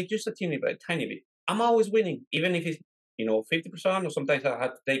if I make just a tiny bit. I'm always winning, even if it's 50%, or sometimes I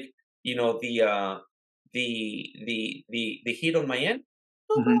have to take the hit on my end.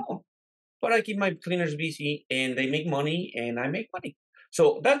 No Mhm. problem. But I keep my cleaners busy, and they make money, and I make money.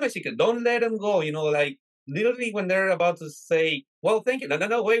 So that's my secret. Don't let them go. Like literally when they're about to say, "Well, thank you."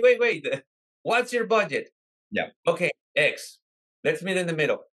 No, wait. What's your budget? Yeah. Okay, X. Let's meet in the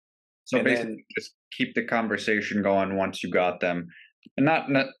middle, So and basically, then. just keep the conversation going once you got them, and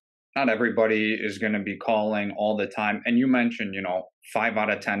not everybody is going to be calling all the time. And you mentioned, 5 out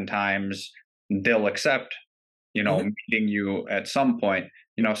of 10 times they'll accept, Mhm. meeting you at some point.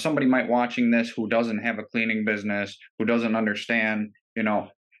 Somebody might watching this who doesn't have a cleaning business, who doesn't understand,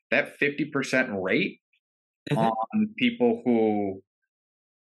 that 50% rate on Mhm. people who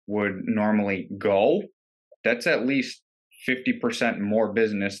would normally go, that's at least 50% more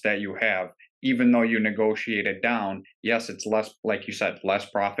business that you have, even though you negotiate it down. Yes, it's less, like you said, less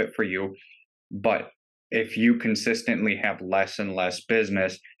profit for you. But if you consistently have less and less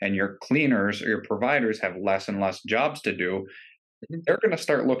business and your cleaners or your providers have less and less jobs to do, Mhm. they're going to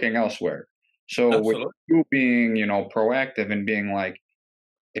start looking elsewhere. So with Absolutely. you being, proactive and being like,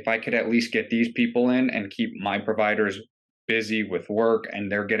 if I could at least get these people in and keep my providers busy with work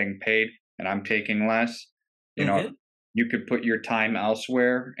and they're getting paid and I'm taking less, you know, Mhm. you could put your time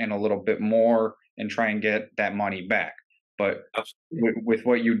elsewhere and a little bit more and try and get that money back. But Absolutely. with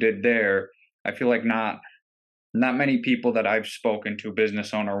what you did there, I feel like not many people that I've spoken to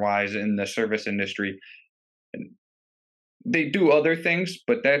business owner wise in the service industry, they do other things,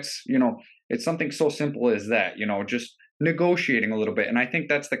 but that's, it's something so simple as that, just negotiating a little bit. And I think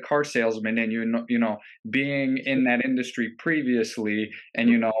that's the car salesman and being in that industry previously, and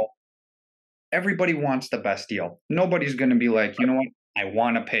everybody wants the best deal. Nobody's going to be like, you know what, I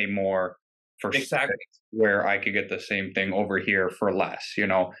want to pay more for s- Exactly. where I could get the same thing over here for less.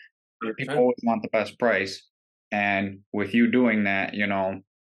 People 100%. always want the best price. And with you doing that,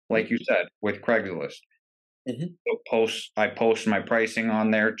 like you said, with Craigslist, Hmm. I post my pricing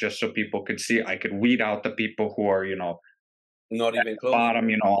on there just so people could see. I could weed out the people who are, Not even close. bottom,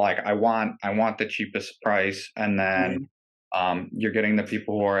 like I want the cheapest price, and then Mhm. you're getting the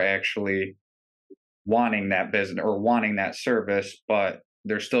people who are actually wanting that business or wanting that service, but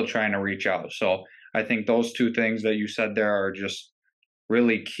they're still trying to reach out. So I think those two things that you said there are just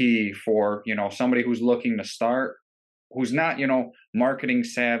really key for, somebody who's looking to start, who's not, marketing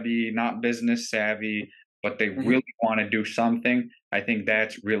savvy, not business savvy, but they Mhm. really want to do something. I think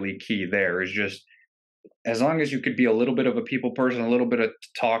that's really key there, is just as long as you could be a little bit of a people person, a little bit of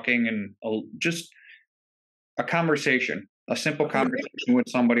talking, and just a conversation, a simple A conversation. conversation with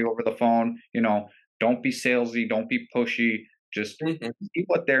somebody over the phone. Don't be salesy, don't be pushy. Just Mhm. see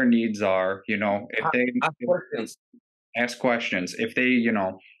what their needs are. If A- they Ask questions. ask questions, if they,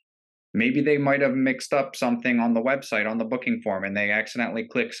 maybe they might have mixed up something on the website on the booking form and they accidentally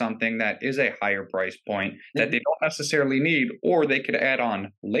click something that is a higher price point that they Mhm. don't necessarily need, or they could add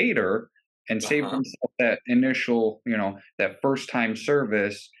on later and save Uh-huh. themselves that initial, that first time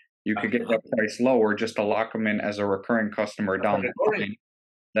service. You could get Uh-huh. that price lower just to lock them in as a recurring customer As a down the recurring. line.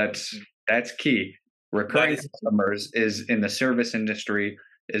 That's key. That Recurring is, customers is in the service industry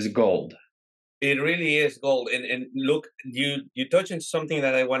is gold. it really is gold. And look, you touched on something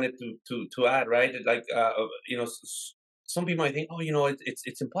that I wanted to add, right? Like, some people might think, oh,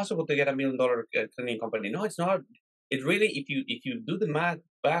 it's impossible to get $1 million cleaning company. No, it's not. It really, if you do the math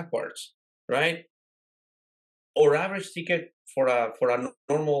backwards, right? Our average ticket for a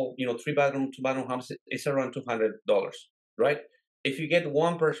normal, 3 bedroom, 2 bedroom house is around $200, right? If you get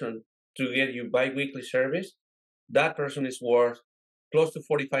one person to get you biweekly service, that person is worth close to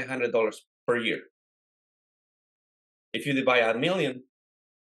 $4,500 per year. If you divide a million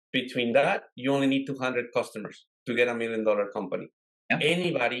between that, you only need 200 customers to get $1 million company. Yeah,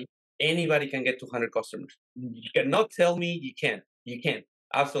 Anybody, anybody can get 200 customers. You cannot tell me you can't. You can.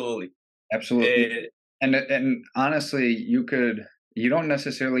 Absolutely. absolutely. Uh, And honestly, you don't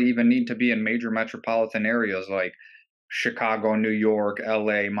necessarily even need to be in major metropolitan areas like Chicago, New York,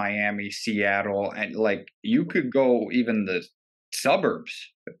 LA, Miami, Seattle, and like you could go even suburbs,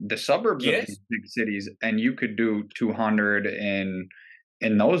 the suburbs of these yes, big cities, and you could do 200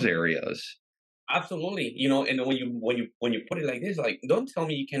 in those areas. absolutely. And when you put it like this, like, don't tell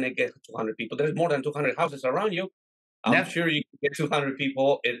me you cannot get 200 people. There's more than 200 houses around you. I'm Yeah. sure you can get 200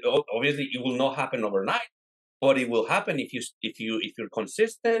 people. Obviously, it will not happen overnight, but it will happen if you're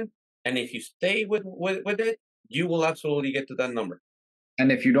consistent and if you stay with it. You will absolutely get to that number.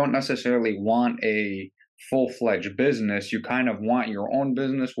 And if you don't necessarily want a full-fledged business, you kind of want your own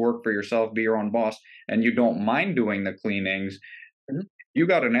business, work for yourself, be your own boss, and you don't mind doing the cleanings. Mhm. You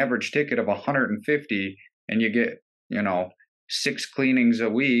got an average ticket of 150 and you get, you know, 6 cleanings a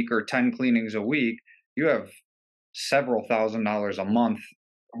week or 10 cleanings a week, you have several $1,000s a month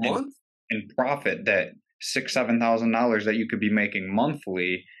A in month? profit, that 6, $7,000 that you could be making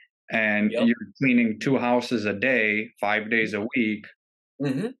monthly, and Yep. you're cleaning 2 houses a day, 5 days a week.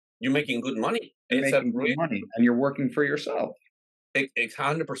 Hmm. You're making good money. You're It's a making good real, money and you're working for yourself. it's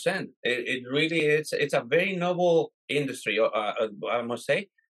 100%. It really is. It's a very noble industry. I must say,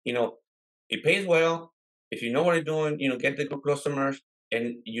 you know, it pays well if you know what you're doing. Get the good customers,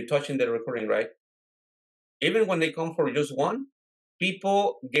 and you're touching the recurring, right? Even when they come for just one,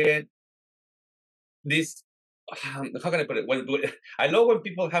 people get this. How can I put it? I love when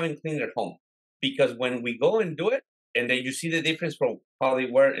people haven't cleaned their home, because when we go and do it, and then you see the difference from how they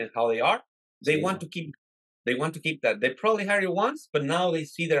were and how they are, they want Absolutely. to keep. They want to keep that. They probably hire you once, but now they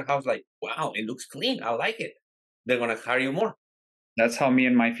see their house like, wow, it looks clean. I like it. They're gonna hire you more. That's how me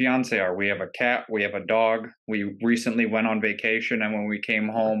and my fiance are. We have a cat, we have a dog. We recently went on vacation, and when we came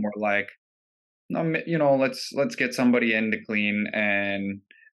home, we're like, let's get somebody in to clean. And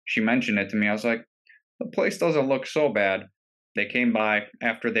she mentioned it to me. I was like, the place doesn't look so bad. They came by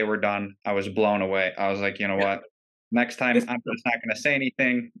after they were done. I was blown away. I was like, you know Yeah, what? Next time, it's I'm just not going to say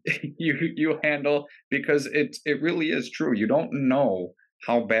anything. You handle, because it really is true. You don't know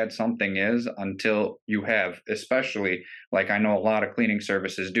how bad something is until you have, especially like I know a lot of cleaning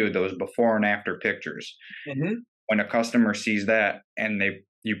services do those before and after pictures. hmm When a customer sees that and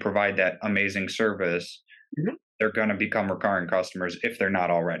you provide that amazing service, hmm they're going to become recurring customers if they're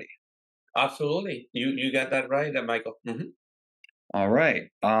not already. Absolutely. You got that right, Michael. All right.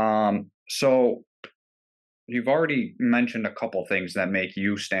 So you've already mentioned a couple things that make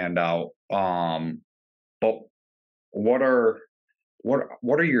you stand out. But what are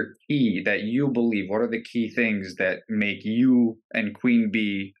what are your key that you believe? What are the key things that make you and Queen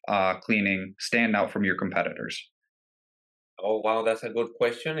Bee cleaning stand out from your competitors? Oh wow, that's a good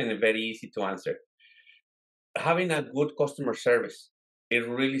question and very easy to answer. Having a good customer service, it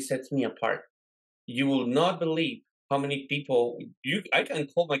really sets me apart. You will not believe how many people you I can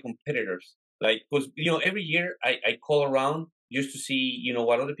call my competitors. Like, because every year I call around just to see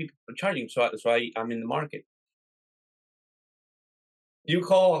what other people are charging. I'm in the market. You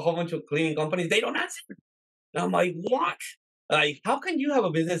call a whole bunch of cleaning companies, they don't answer. And I'm like, what? Like, how can you have a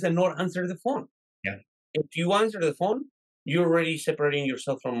business and not answer the phone? Yeah. If you answer the phone, you're already separating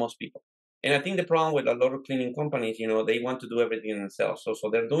yourself from most people. And I think the problem with a lot of cleaning companies, they want to do everything themselves. So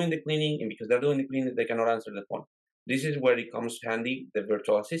they're doing the cleaning, and because they're doing the cleaning, they cannot answer the phone. This is where it comes handy the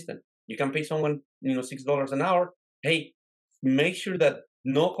virtual assistant. You can pay someone, $6 an hour. Hey, make sure that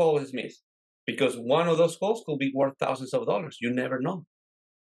no call is missed, because one of those calls could be worth thousands of dollars. You never know.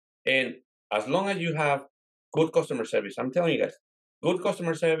 And as long as you have good customer service, I'm telling you guys, good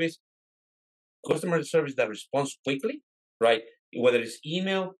customer service that responds quickly, right? Whether it's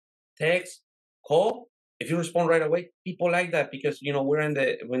email, text, call, if you respond right away, people like that because we're in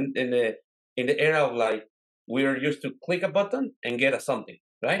the era of like we're used to click a button and get a something,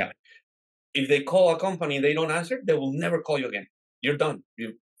 right? Yeah. If they call a company and they don't answer, they will never call you again. You're done.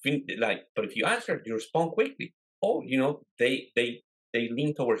 But if you answer, you respond quickly. Oh, they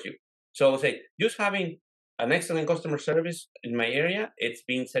lean towards you. So I would say just having an excellent customer service in my area, it's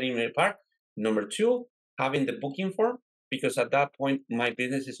been setting me apart. Number two, having the booking form, because at that point my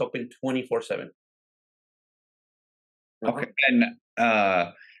business is open 24/7. Okay. Uh-huh.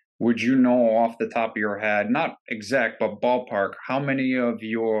 And would you know off the top of your head, not exact, but ballpark, how many of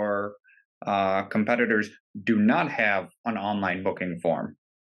your competitors do not have an online booking form?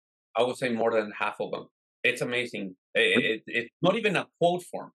 I would say more than half of them. It's amazing. It's not even a quote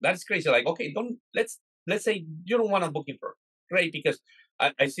form. That's crazy. Like, okay, don't let's say you don't want a booking form. Great, because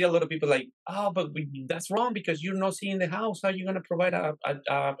I see a lot of people like, oh, but that's wrong because you're not seeing the house. How are you going to provide a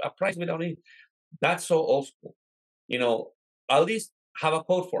price without it? That's so old school. You know, at least have a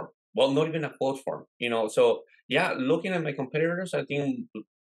quote form. Well, not even a quote form. So yeah, looking at my competitors, I think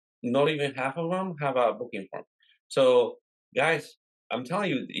not even half of them have a booking form. So, guys, I'm telling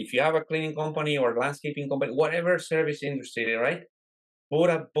you, if you have a cleaning company or landscaping company, whatever service industry, right? Put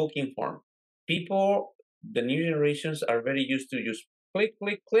a booking form. People, the new generations are very used to just click,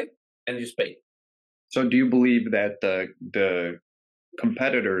 click, click, and just pay. So do you believe that the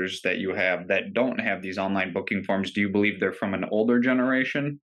competitors that you have that don't have these online booking forms, do you believe they're from an older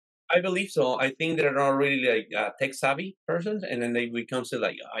generation? I believe so. I think they're not really like tech savvy persons, and then they become so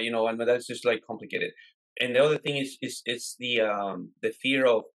like and that's just like complicated. And the other thing is it's the fear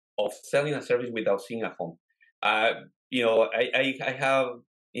of selling a service without seeing a home. Uh, I have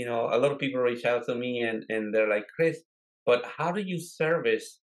a lot of people reach out to me and they're like, Chris, but how do you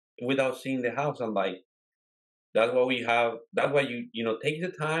service without seeing the house? I'm like, that's what we have. That's why take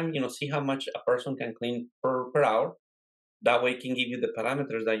the time, see how much a person can clean per hour. That way, it can give you the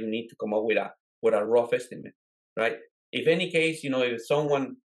parameters that you need to come up with a rough estimate, right? If any case, if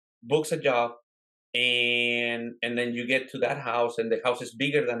someone books a job and then you get to that house and the house is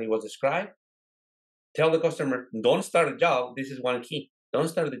bigger than it was described, tell the customer, don't start a job. This is one key. Don't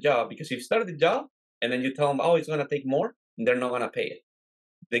start the job, because if you start the job and then you tell them, oh, it's gonna take more, they're not gonna pay it.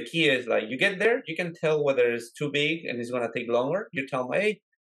 The key is like you get there, you can tell whether it's too big and it's gonna take longer. You tell them, hey,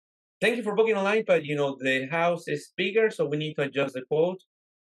 thank you for booking online, but the house is bigger, so we need to adjust the quote.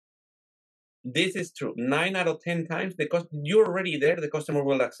 This is true. 9 out of 10 times, you're already there, the customer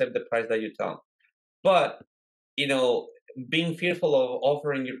will accept the price that you tell them. But you know, being fearful of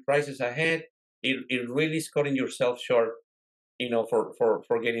offering your prices ahead, it really is cutting yourself short.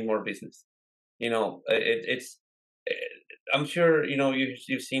 For getting more business. It's. eh, I'm sure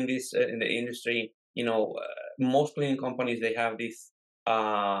you've seen this in the industry. Most cleaning companies, they have this.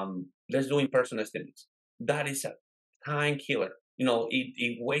 Let's do in-person estimates. That is a time killer.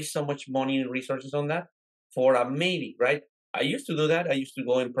 It wastes so much money and resources on that for a maybe, right? I used to do that. I used to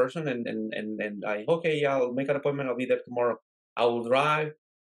go in person and I, okay, yeah, I'll make an appointment. I'll be there tomorrow. I will drive,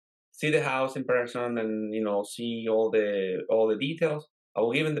 see the house in person, and see all the details. I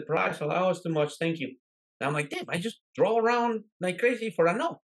will give him the price. Oh, it's too much. Thank you. And I'm like, damn, I just draw around like crazy for a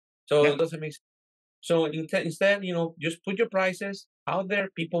no. So Yeah. it doesn't make sense. So instead, just put your prices out there.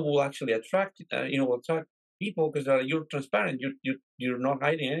 People will actually attract, will attract people because you're transparent. You're not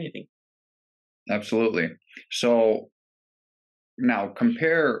hiding anything. Absolutely. So now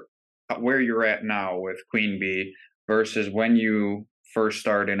compare where you're at now with Queen Bee versus when you first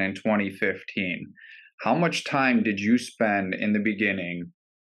started in 2015. How much time did you spend in the beginning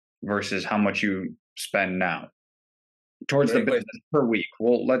versus how much you spend now towards the Great question. business per week?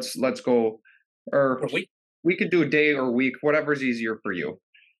 Well, let's go, or Per week? we could do a day or week, whatever's easier for you.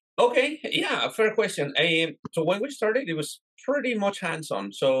 Okay, yeah, fair question. So when we started, it was pretty much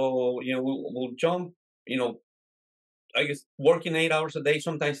hands-on. So we'll jump. You know, I guess working 8 hours a day,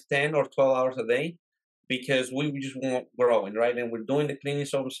 sometimes 10 or 12 hours a day, because we just want growing, right? And we're doing the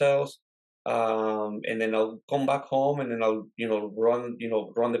cleanings ourselves. And then I'll come back home, and then I'll run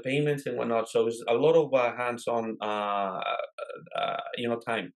the payments and whatnot. So it's a lot of hands-on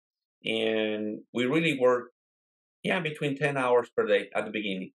time, and we really work, yeah, between 10 hours per day at the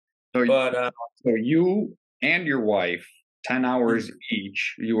beginning. So, But so you and your wife, 10 hours mhm,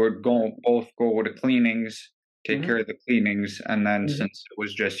 each. You would go both go to cleanings, take mhm, care of the cleanings, and then mhm, since it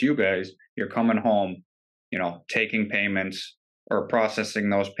was just you guys, you're coming home, taking payments or processing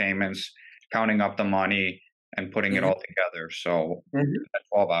those payments, counting up the money, and putting it mhm, all together. So mhm.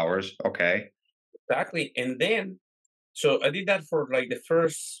 12 hours. Okay. Exactly. And then, so I did that for like the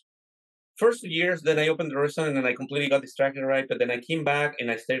first 2 years. Then I opened the restaurant, and then I completely got distracted, right? But then I came back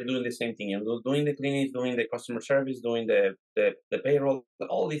and I started doing the same thing, doing the cleanings, doing the customer service, doing the payroll,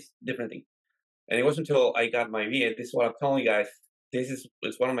 all these different things. And it wasn't until I got my VA. This is what I'm telling you guys. This is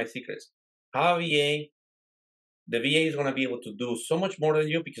one of my secrets. Have a VA. The VA is going to be able to do so much more than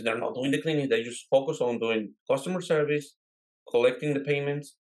you, because they're not doing the cleaning. They just focus on doing customer service, collecting the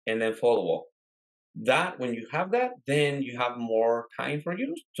payments, and then follow up. That when you have that, then you have more time for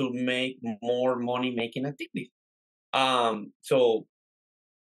you to make more money making activities. So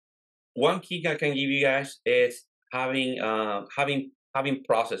one key I can give you guys is having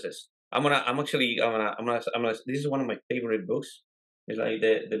processes. This is one of my favorite books. It's like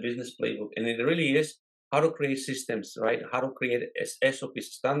the business playbook, and it really is how to create systems, right? How to create SOPs,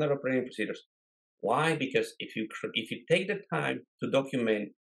 standard operating procedures. Why? Because if you take the time to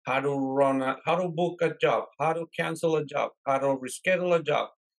document how to book a job, how to cancel a job, how to reschedule a job,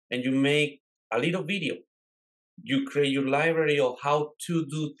 and you make a little video, you create your library of how to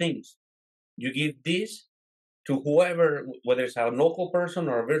do things. You give this to whoever, whether it's a local person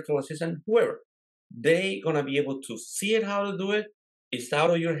or a virtual assistant, whoever. They gonna be able to see it how to do it. It's out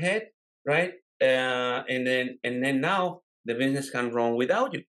of your head, right? And then now the business can run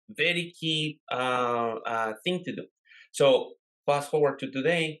without you. Very key thing to do. So fast forward to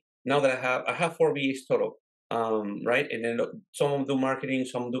today. Now that I have 4 VAs total, right? And then some do marketing,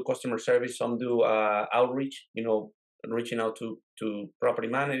 some do customer service, some do outreach. Reaching out to property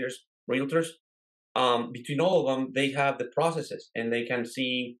managers, realtors. Between all of them, they have the processes, and they can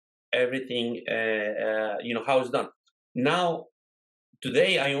see everything, how it's done. Now,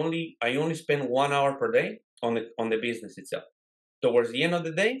 today, I only spend 1 hour per day on the business itself. Towards the end of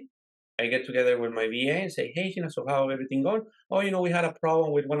the day, I get together with my VA and say, hey, so how everything going? Oh, we had a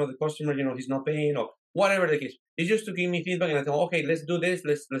problem with one of the customers, he's not paying, or whatever the case. It's just to give me feedback, and I tell, okay, let's do this,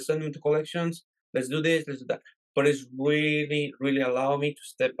 let's send them to collections, let's do this, let's do that. But it's really, really allowed me to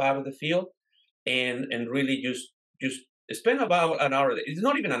step out of the field and really just spend about an hour. It's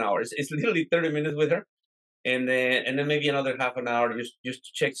not even an hour. It's literally 30 minutes with her, and then maybe another half an hour just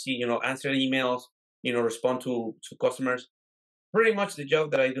to check, see, answer emails, respond to customers. Pretty much the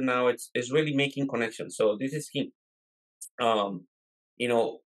job that I do now, is really making connections. So this is key. Um, you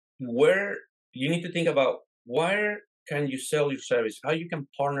know, where you need to think about, where can you sell your service? How you can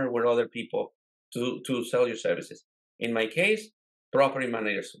partner with other people to sell your services. In my case, property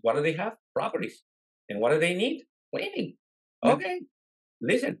managers. What do they have? Properties. And what do they need? Cleaning. Yeah. Okay,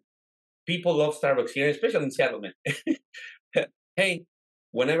 listen. People love Starbucks here, especially in Seattle, man. Hey,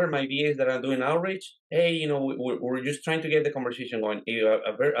 whenever my VAs that are doing outreach, hey, we're just trying to get the conversation going. If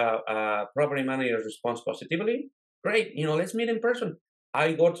a property manager responds positively, great. Let's meet in person.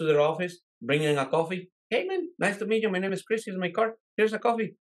 I go to their office, bring in a coffee. Hey, man, nice to meet you. My name is Chris. Here's my card. Here's a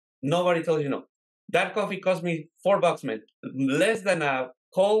coffee. Nobody tells you no. That coffee cost me $4, man. Less than a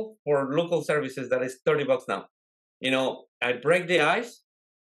call for local services that is $30 now. I break the ice.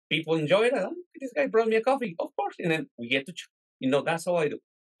 People enjoy it. Oh, this guy brought me a coffee, of course. And then we get to, that's all I do.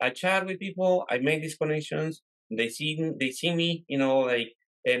 I chat with people. I make these connections. They see me,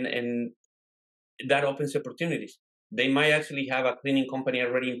 and that opens opportunities. They might actually have a cleaning company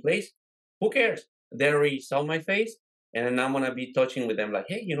already in place. Who cares? They already saw my face, and then I'm gonna be touching with them like,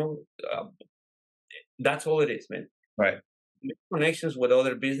 hey, that's all it is, man. Right. Make connections with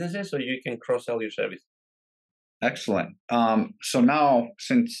other businesses so you can cross sell your service. Excellent. So now,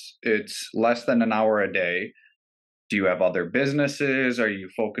 since it's less than an hour a day, do you have other businesses? Are you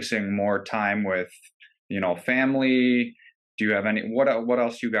focusing more time with, family? Do you have any? What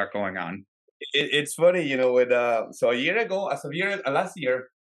else you got going on? It's funny, with so a year ago, as of year last year,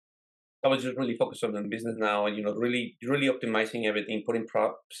 I was just really focused on the business now, and really, really optimizing everything, putting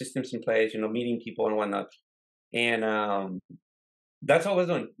systems in place, meeting people and whatnot, and that's what I was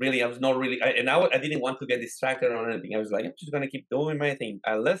doing. Really, I was not really, I didn't want to get distracted or anything. I was like, I'm just gonna keep doing my thing.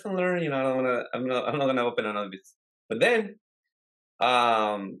 I lesson learn, I don't wanna, I'm not gonna open another business. But then,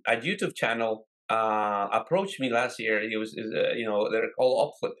 a YouTube channel approached me last year. It was, they're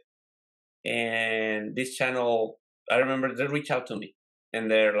called Upflip, and this channel, I remember they reached out to me and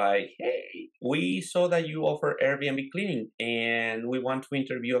they're like, "Hey, we saw that you offer Airbnb cleaning, and we want to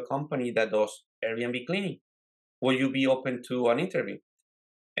interview a company that does Airbnb cleaning. Will you be open to an interview?"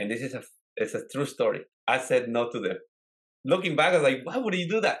 And this is it's a true story. I said no to them. Looking back, I was like, "Why would you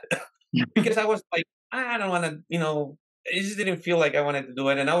do that?" Because I was like, I don't want to, it just didn't feel like I wanted to do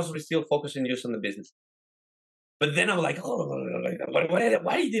it, and I was still focusing just on the business. But then I'm like, oh,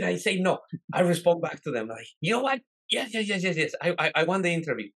 why did I say no? I respond back to them like, you know what? Yes, yes, yes, yes, yes. I won the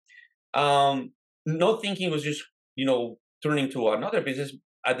interview. Um, Not thinking it was just, turning to another business.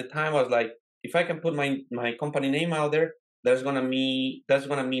 At the time, I was like, if I can put my company name out there, that's gonna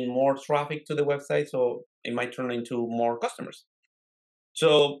mean more traffic to the website, so it might turn into more customers.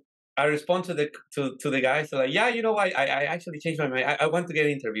 So I respond to the guys like, yeah, I actually changed my mind. I want to get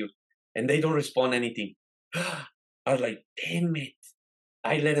interviewed, and they don't respond anything. I was like, damn it,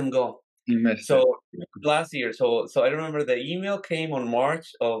 I let him go. You missed it. So last year, so I remember the email came on March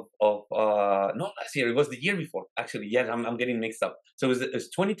of not last year, it was the year before. Actually, yes, I'm getting mixed up. So it was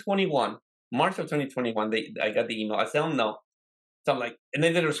 2021, March of 2021. I got the email. I said, no. So I'm like, and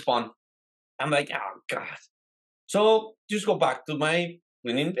then they respond. I'm like, oh God. So just go back to my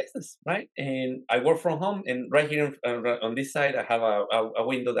cleaning business, right? And I work from home, and right here on this side, I have a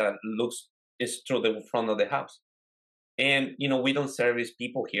window that looks is through the front of the house. And we don't service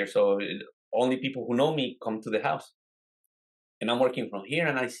people here, so only people who know me come to the house. And I'm working from here,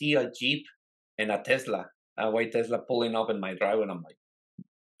 and I see a Jeep and a Tesla, a white Tesla pulling up in my driveway, and I'm like,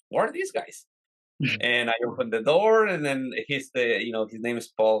 "What are these guys?" And I open the door, and then his name is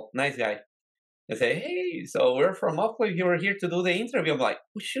Paul, nice guy. I say, "Hey, so we're from Upland. You were here to do the interview." I'm like,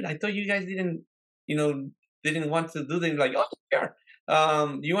 "Oh shoot, I thought you guys you know, didn't want to do the like, oh sure.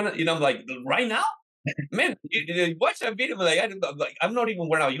 You wanna, I'm like, right now? Man, you watch that video, like, I'm like, I'm not even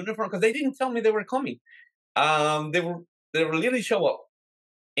wearing a uniform because they didn't tell me they were coming. Um, they were they were literally show up,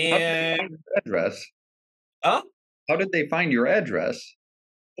 How did they and find your address? uh, How did they find your address?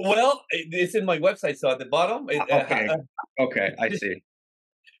 well, it's in my website. So at the bottom, Okay, okay, I see.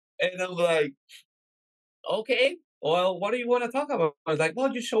 and I'm like, okay. Well, what do you want to talk about? I was like,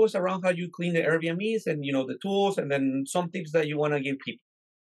 well, just show us around how you clean the Airbnbs and the tools, and then some tips that you want to give people.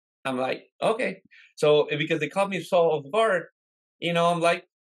 I'm like, okay. So because they caught me so off guard, I'm like,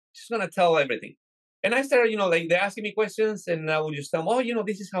 just gonna tell everything. And I started, like they're asking me questions, and I will just tell them, oh,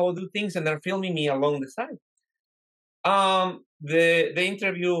 this is how I do things, and they're filming me along the side. The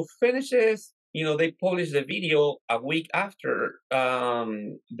interview finishes. They publish the video a week after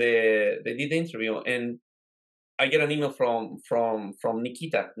they did the interview, and I get an email from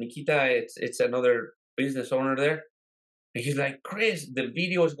Nikita. Nikita, it's another business owner there. And he's like, Chris, the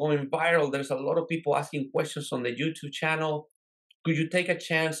video is going viral. There's a lot of people asking questions on the YouTube channel. Could you take a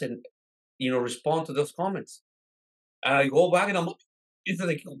chance and respond to those comments? And I go back and I'm like, it's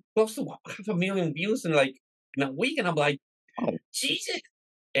like close to 500,000 views in like in a week, and I'm like, Oh, Jesus.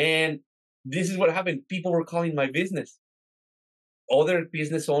 And this is what happened. People were calling my business. Other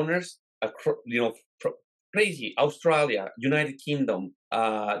business owners, crazy, Australia, United Kingdom,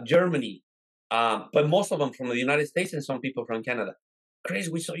 Germany, but most of them from the United States and some people from Canada. Chris,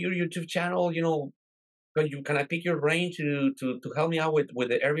 we saw your YouTube channel. Can I pick your brain to help me out with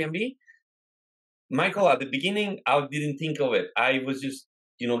the Airbnb? Michael, at the beginning, I didn't think of it. I was just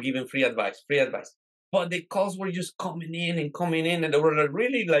giving free advice, free advice. But the calls were just coming in, and they were like,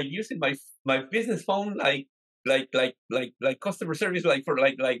 really like using my business phone like customer service, like for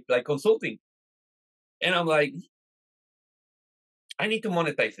like consulting. And I'm like, I need to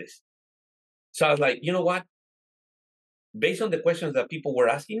monetize this. So I was like, you know what? Based on the questions that people were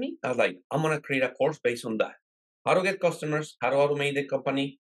asking me, I was like, I'm gonna create a course based on that. How to get customers, how to automate the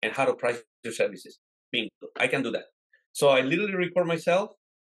company, and how to price your services. Bingo. I can do that. So I literally record myself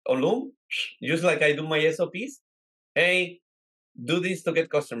on Loom, just like I do my SOPs. Hey, do this to get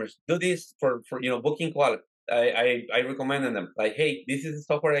customers. Do this for booking quality. I recommend them like, hey, this is the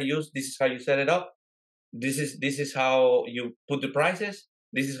software I use. This is how you set it up. this is how you put the prices.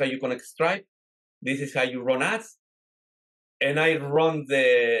 This is how you connect Stripe. This is how you run ads. And I run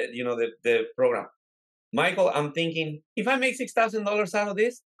the program. Michael, I'm thinking if I make $6,000 out of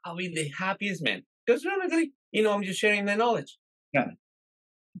this, I'll be the happiest man. Because really, I'm just sharing the knowledge. Yeah.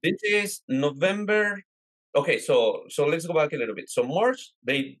 This is November. Okay, so let's go back a little bit. So March,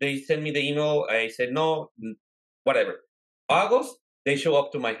 they sent me the email. I said no, whatever. August, they show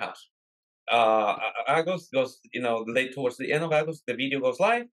up to my house. August goes, late towards the end of August, the video goes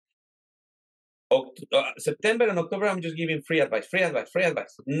live. September and October, I'm just giving free advice,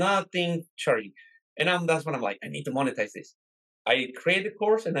 nothing charging. And that's when I'm like, I need to monetize this. I create the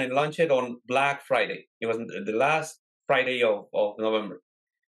course and I launch it on Black Friday. It was the last Friday of November.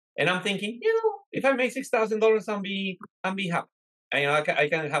 And I'm thinking, if I make $6,000, I'm be happy. I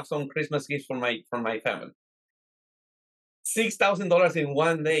can have some Christmas gifts for my family. $6,000 in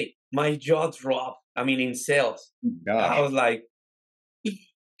one day. My jaw dropped. I mean, in sales. Gosh. I was like,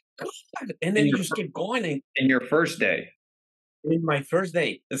 God. And then you just keep going. In your first day. In my first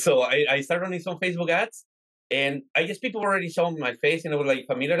day. So I started running some Facebook ads, and I guess people already saw my face and they were like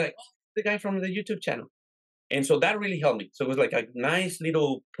familiar, like, oh, the guy from the YouTube channel. And so that really helped me. So it was like a nice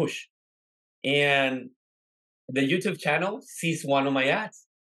little push. And the YouTube channel sees one of my ads.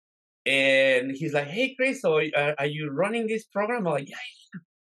 And he's like, hey, Chris, so are you running this program? I'm like, yeah.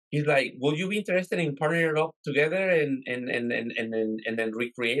 He's like, will you be interested in partnering up together and then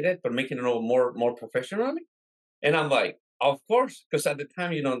recreate it, but making it more professionally? And I'm like, of course, because at the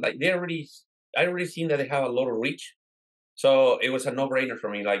time, like I already seen that they have a lot of reach. So it was a no-brainer for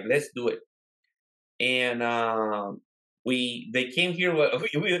me. Like, let's do it. And they came here.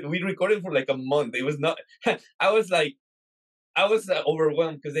 We recorded for like a month. It was not. I was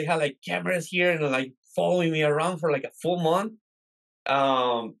overwhelmed because they had like cameras here and like following me around for like a full month.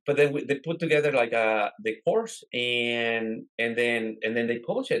 But then they put together like the course and then they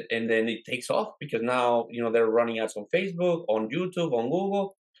publish it, and then it takes off because now they're running ads on Facebook, on YouTube, on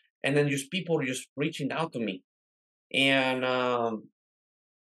Google, and then just people are just reaching out to me, and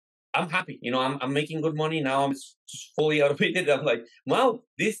I'm happy. I'm making good money now. I'm just fully out of it. I'm like, wow,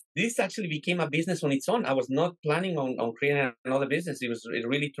 this actually became a business on its own. I was not planning on creating another business. It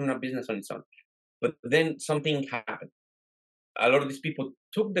really turned a business on its own. But then something happened. A lot of these people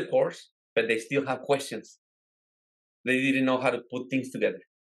took the course, but they still have questions. They didn't know how to put things together.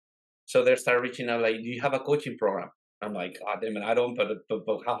 So they start reaching out like, do you have a coaching program? I'm like, oh, damn it, I don't, but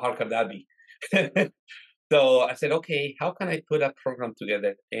how hard can that be? So I said, okay, how can I put a program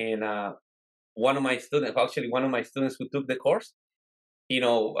together? And one of my students who took the course,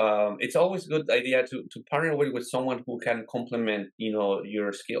 it's always a good idea to partner with someone who can complement,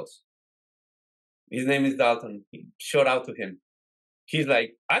 your skills. His name is Dalton. Shout out to him. He's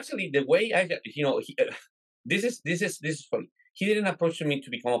like, actually, the way this is funny. He didn't approach me to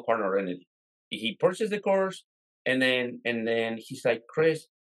become a partner or anything. He purchased the course, and then he's like, Chris,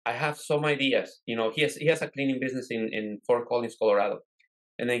 I have some ideas. He has a cleaning business in Fort Collins, Colorado.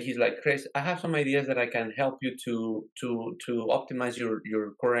 And then he's like, Chris, I have some ideas that I can help you to optimize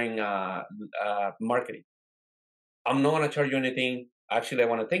your current marketing. I'm not gonna charge you anything. Actually, I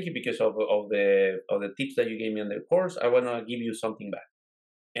want to thank you because of the tips that you gave me on the course. I want to give you something back.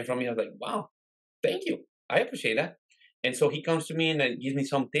 And from me, I was like, wow, thank you. I appreciate that. And so he comes to me and gives me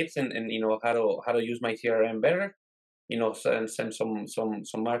some tips and how to use my CRM better, send some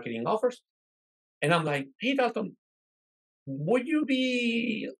marketing offers. And I'm like, hey, Dalton, would you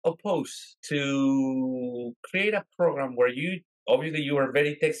be opposed to create a program where obviously you are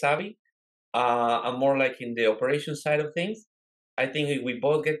very tech savvy, I'm more like in the operation side of things. I think if we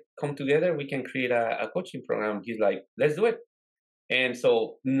both come together, we can create a coaching program. He's like, let's do it. And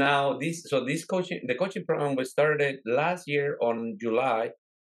so now the coaching program was started last year on July,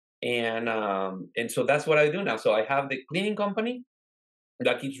 and so that's what I do now. So I have the cleaning company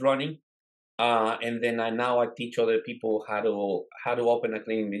that keeps running, and then I teach other people how to open a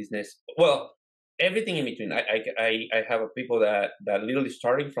cleaning business. Well, everything in between. I have people that literally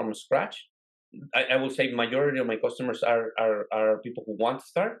starting from scratch. I will say majority of my customers are people who want to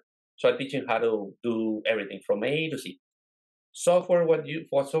start. So I teach them how to do everything from A to Z. Software, what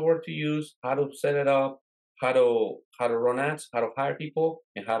software to use, how to set it up, how to run ads, how to hire people,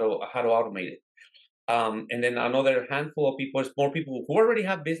 and how to automate it. And then another handful of people is more people who already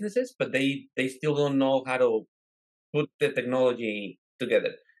have businesses, but they still don't know how to put the technology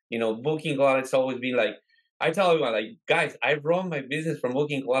together. Booking Koala has always been like, I tell everyone, like, guys, I run my business from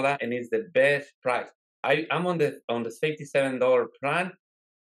Booking Koala and it's the best price. I'm on the $57 plan.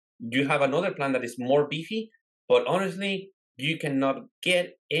 You have another plan that is more beefy, but honestly, you cannot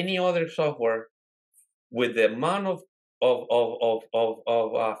get any other software with the amount of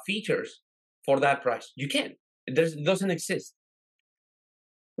features for that price. You can't. It doesn't exist.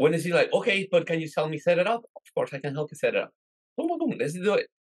 When is he like, okay, but can you help me set it up? Of course, I can help you set it up. Boom, boom, boom. Let's do it.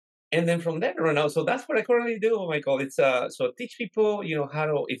 And then from there on out, so that's what I currently do, Michael. It's so teach people, how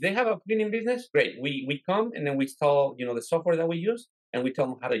to, if they have a cleaning business, great. We come and then we install, the software that we use, and we tell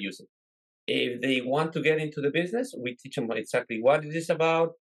them how to use it. If they want to get into the business, we teach them exactly what it is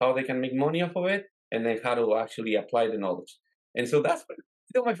about, how they can make money off of it, and then how to actually apply the knowledge. And so that's what I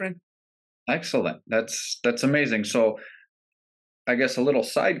do, my friend. Excellent. That's amazing. So I guess a little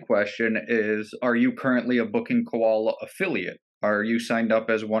side question is, are you currently a Booking Koala affiliate? Are you signed up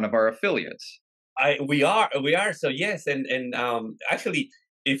as one of our affiliates? We are. So yes, and actually,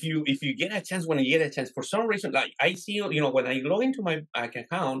 if you get a chance, when you get a chance, for some reason, like I see, when I log into my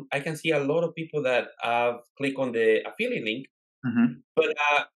account, I can see a lot of people that click on the affiliate link, Hmm. but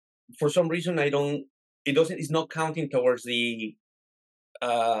for some reason I don't. It doesn't. It's not counting towards the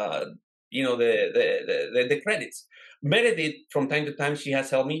uh, the credits. Meredith, from time to time, she has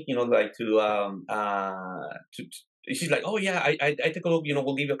helped me, like she's like, oh yeah, I take a look,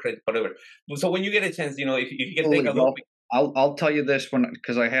 we'll give you a credit, whatever. So when you get a chance, if you can take Absolutely. a look. Well, I'll tell you this one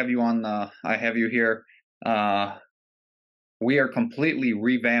because I have you here. Uh, we are completely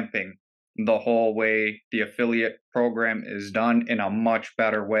revamping the whole way the affiliate program is done in a much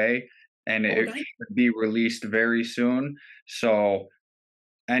better way, and Oh, it nice. should be released very soon. So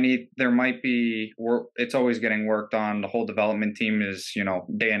there might be work, it's always getting worked on. The whole development team is,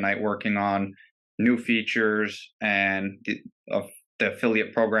 day and night working on new features and of the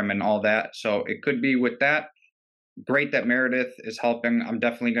affiliate program and all that. So it could be with that. Great that Meredith is helping. I'm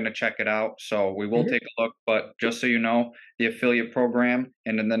definitely going to check it out. So we will Mhm. take a look. But just so you know, the affiliate program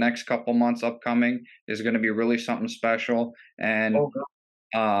and in the next couple months upcoming is going to be really something special. And Oh,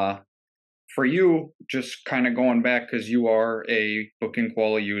 God. uh, for you, just kind of going back because you are a Booking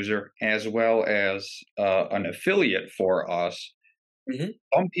Quality user as well as an affiliate for us, Mhm.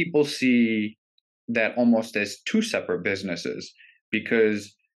 some people see that almost as two separate businesses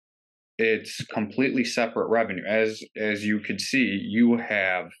because it's completely separate revenue. As you could see,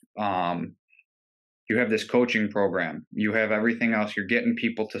 um, you have this coaching program, you have everything else. You're getting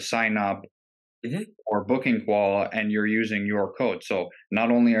people to sign up Mhm. or Booking Koala and you're using your code. So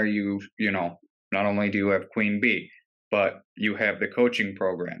not only are you, not only do you have Queen Bee, but you have the coaching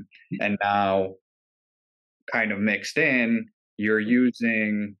program. And now kind of mixed in, you're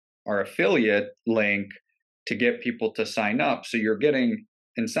using our affiliate link to get people to sign up. So you're getting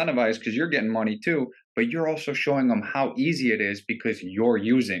incentivized because you're getting money too, but you're also showing them how easy it is because you're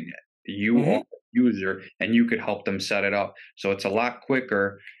using it. You are Mhm. a user and you could help them set it up. So it's a lot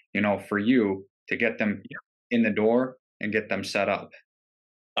quicker, for you to get them in the door and get them set up.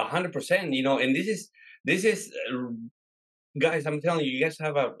 100%. And this is guys. I'm telling you, you guys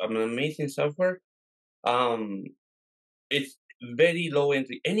have an amazing software. Um, it's very low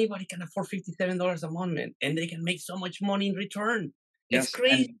entry. Anybody can afford $57 a month, man, and they can make so much money in return. It's Yes,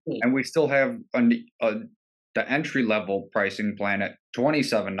 crazy. and we still have the entry level pricing plan at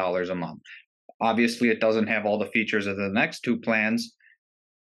 $27 a month. Obviously, it doesn't have all the features of the next two plans,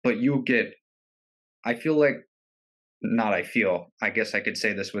 but you get. I feel like not. I feel. I guess I could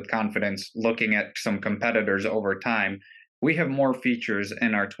say this with confidence. Looking at some competitors over time, we have more features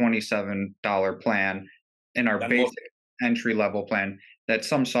in our $27 plan, in our Than most. basic entry level plan that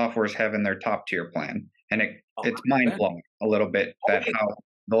some softwares have in their top tier plan, and it's mind 100%. blowing a little bit Oh, that how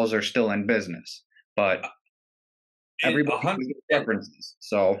those are still in business. But a everybody hundred has their percent. preferences.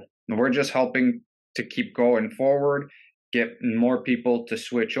 So we're just helping to keep going forward, get more people to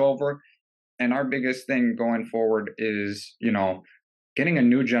switch over. And our biggest thing going forward is, getting a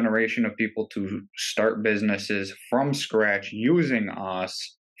new generation of people to start businesses from scratch using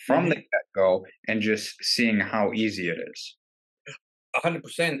us from the Mhm. get go and just seeing how easy it is.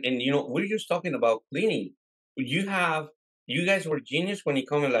 100%. And we're just talking about cleaning. You guys were genius when it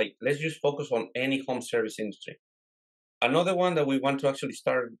comes to, like, let's just focus on any home service industry. Another one that we want to actually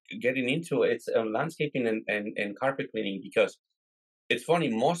start getting into, it's landscaping and carpet cleaning, because it's funny,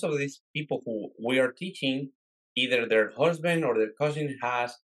 most of these people who we are teaching, either their husband or their cousin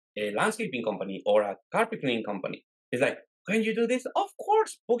has a landscaping company or a carpet cleaning company. It's like, can you do this? Of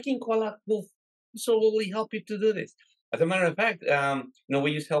course, Booking Koala will absolutely help you to do this. As a matter of fact,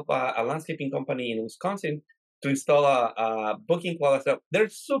 we just help a landscaping company in Wisconsin to install a Booking Koala stuff. They're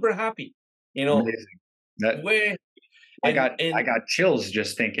super happy, Amazing. That way. I and got and I got chills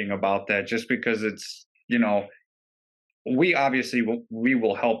just thinking about that just because we obviously we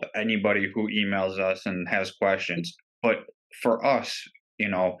will help anybody who emails us and has questions, but for us, you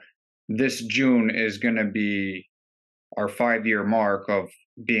know this June is going to be our 5-year mark of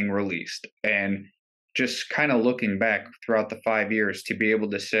being released. And just kind of looking back throughout the 5 years to be able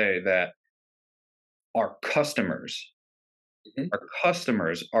to say that our customers, Mhm. our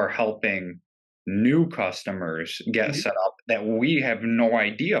customers are helping new customers get Mhm. set up that we have no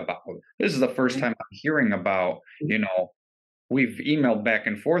idea about. This is the first Mhm. time I'm hearing about, you know, we've emailed back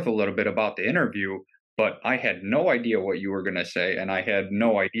and forth a little bit about the interview, but I had no idea what you were going to say. And I had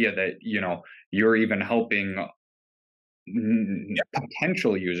no idea that, you're even helping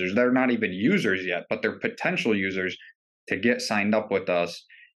potential users. They're not even users yet, but they're potential users to get signed up with us.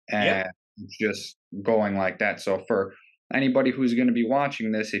 Yep. And just going like that. So for anybody who's going to be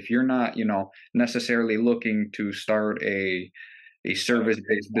watching this, if you're not, necessarily looking to start a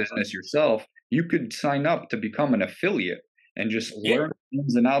service-based business yourself, you could sign up to become an affiliate and just Yeah. learn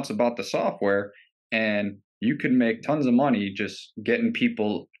ins and outs about the software, and you could make tons of money just getting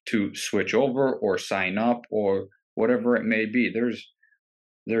people to switch over or sign up or whatever it may be.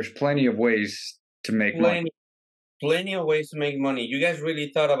 There's plenty of ways to make money. Plenty, plenty of ways to make money. You guys really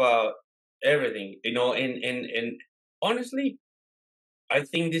thought about everything, and honestly, I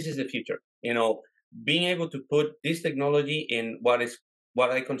think this is the future. Being able to put this technology in what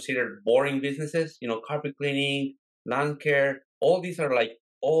I consider boring businesses, carpet cleaning, lawn care, all these are like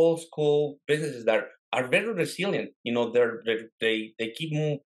old school businesses that are very resilient. They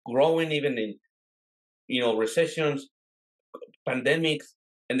keep growing even in recessions, pandemics,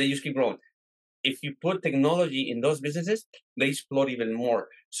 and they just keep growing. If you put technology in those businesses, they explode even more.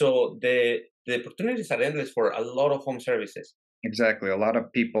 So the opportunities are endless for a lot of home services. Exactly. A lot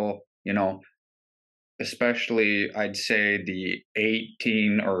of people, especially I'd say the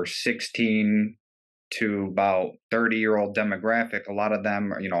 18 or 16 to about 30-year-old demographic, a lot of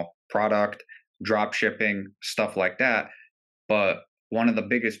them are, product, drop shipping, stuff like that. But one of the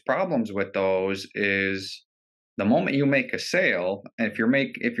biggest problems with those is the moment you make a sale, and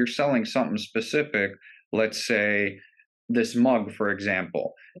if you're selling something specific, let's say this mug, for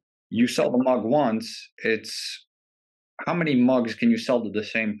example, you sell the mug once, it's how many mugs can you sell to the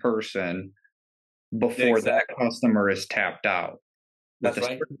same person before that Exactly. customer is tapped out? With That's the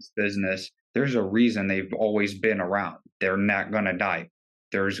right. service business, there's a reason they've always been around. They're not going to die.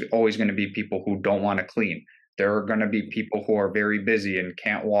 There's always going to be people who don't want to clean. There are going to be people who are very busy and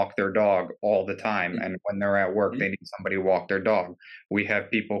can't walk their dog all the time. And when they're at work, Mhm. they need somebody to walk their dog. We have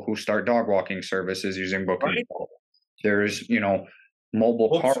people who start dog walking services using Book and Right? Go. There's,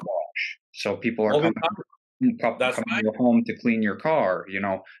 mobile car Books, wash. So people are moving coming parts. That's coming to right. your home to clean your car.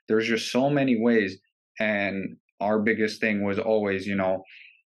 There's just so many ways. And our biggest thing was always,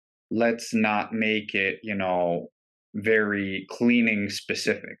 let's not make it, very cleaning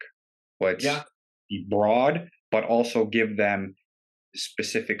specific. Let's Yeah. be broad, but also give them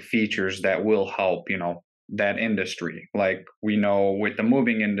specific features that will help, that industry. Like we know with the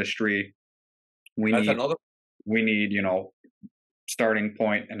moving industry, we That's need another. we need, starting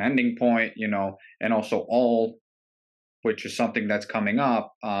point and ending point, and also all, which is something that's coming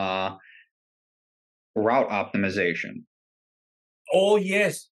up, route optimization. Oh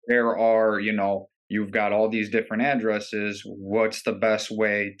yes. There are, you've got all these different addresses. What's the best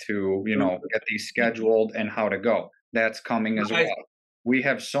way to, get these scheduled and how to go? That's coming as Right. well. We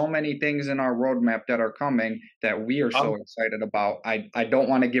have so many things in our roadmap that are coming that we are Um, so excited about. I don't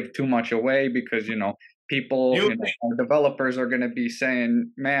want to give too much away because, people, you. our developers are going to be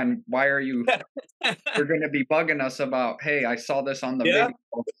saying, man, why are you, they're going to be bugging us about, hey, I saw this on the Yeah.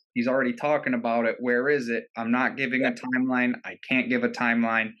 video. He's already talking about it. Where is it? I'm not giving Yeah. a timeline. I can't give a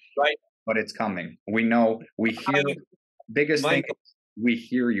timeline, Right. but it's coming. We know, we hear, Hi, biggest thing Michael. is we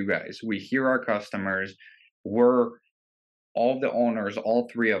hear you guys. We hear our customers. We're all the owners, all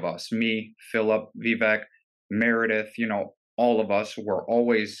three of us, me, Philip, Vivek, Meredith, all of us, we're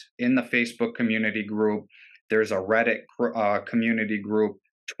always in the Facebook community group. There's a Reddit community group,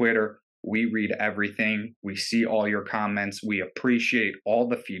 Twitter. We read everything. We see all your comments. We appreciate all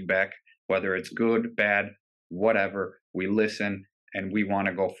the feedback, whether it's good, bad, whatever. We listen and we want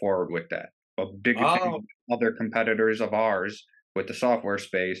to go forward with that. A big thing, Oh, other competitors of ours with the software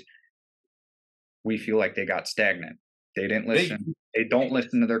space, we feel like they got stagnant. They didn't they, listen. They don't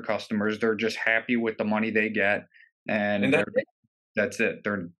listen to their customers. They're just happy with the money they get, and and that's it. that's it.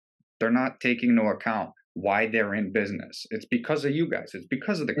 They're not taking into account why they're in business. It's because of you guys. It's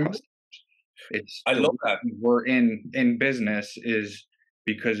because of the Mhm. customers. It's I the love that. reason we're in business is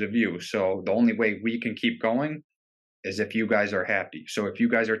because of you. So the only way we can keep going is if you guys are happy. So if you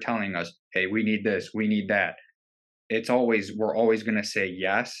guys are telling us, "Hey, we need this, we need that," we're always going to say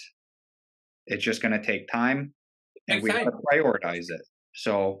yes. It's just going to take time, and Takes we time. gotta prioritize it.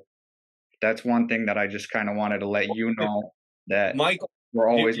 So that's one thing that I just kind of wanted to let you know that Michael, we're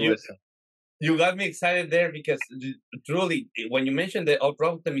you always you listening. you got me excited there because truly, when you mentioned the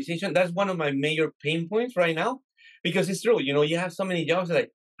upfront optimization, that's one of my major pain points right now. Because it's true, you have so many jobs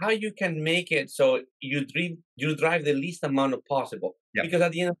like how you can make it so you drive the least amount of possible. Yeah. Because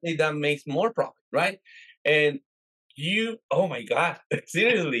at the end of the day, that makes more profit, right? And oh my God,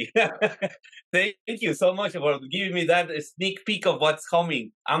 seriously. Thank you so much for giving me that sneak peek of what's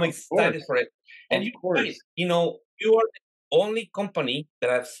coming. I'm Of excited course. for it. And Of you're right, course. you are the only company that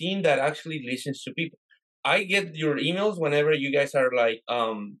I've seen that actually listens to people. I get your emails whenever you guys are like,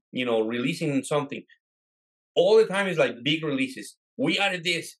 releasing something. All the time is like big releases. We added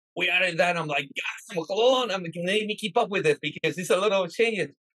this, we added that. I'm like, yes, hold on. Let me keep up with it because it's a lot of changes.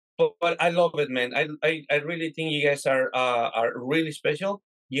 But I love it, man. I really think you guys are really special.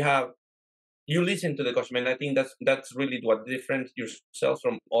 You listen to the customer, and I think that's really what differentiates yourselves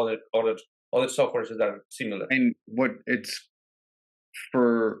from other softwares that are similar. And what it's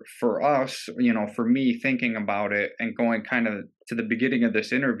for us, for me thinking about it and going kind of to the beginning of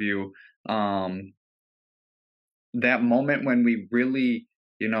this interview, um, that moment when we really,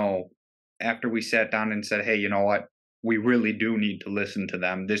 you know, after we sat down and said, "Hey, you know what? We really do need to listen to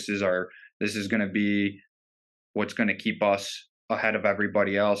them. This is going to be what's going to keep us ahead of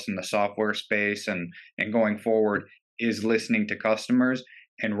everybody else in the software space and going forward is listening to customers."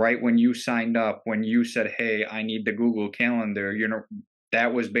 And right when you signed up, when you said, "Hey, I need the Google Calendar,"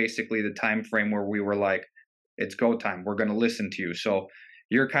 that was basically the time frame where we were like, "It's go time. We're going to listen to you." So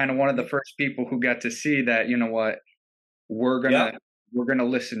you're kind of one of the first people who got to see that, you know what, we're Yep, gonna we're gonna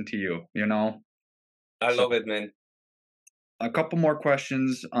listen to you, you know? I So love it, man. a couple more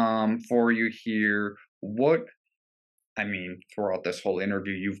questions for you here. What I mean, throughout this whole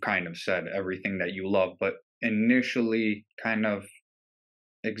interview, you've kind of said everything that you love, but initially, kind of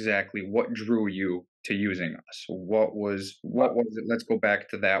exactly what drew you to using us? Uh, What was it? Let's go back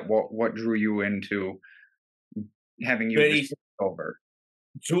to that. What drew you into having used this Very over?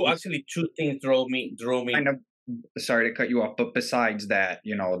 two Bes- actually two things drove me. Kind of sorry to cut you off, but besides that,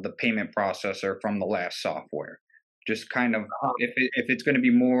 the payment processor from the last software, just kind of if it's going to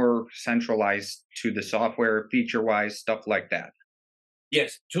be more centralized to the software feature wise, stuff like that.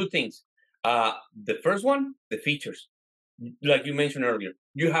 Yes, two things. The first one, the features. Like you mentioned earlier,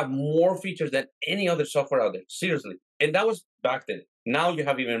 you have more features than any other software out there. Seriously, and that was back then. Now you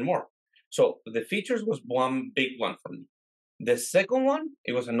have even more. So the features was one big one for me. The second one,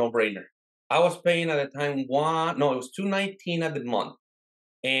 it was a no-brainer. I was paying at the time no, it was 219 at the month,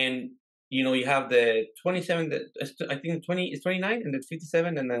 and you have the 27. I think 20 is 29, and then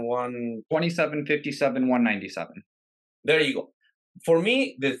 57, and then one. 2757 197. There you go. For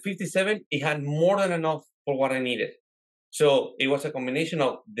me, the 57, it had more than enough for what I needed. So it was a combination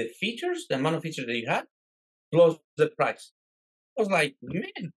of the features, the amount of features that you had, plus the price. I was like,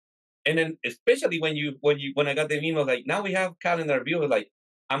 man. And then especially when I got the email like, now we have calendar view, I was like,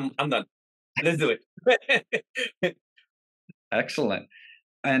 I'm done. Let's do it. Excellent.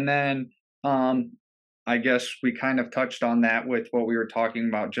 And then I guess we kind of touched on that with what we were talking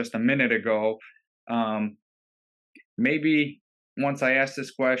about just a minute ago. Um, Maybe once I ask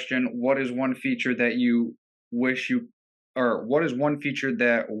this question, what is one feature that you wish you, or what is one feature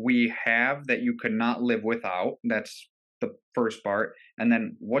that we have that you could not live without? That's the first part. And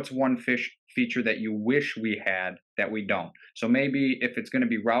then what's one feature that you wish we had that we don't? So maybe if it's going to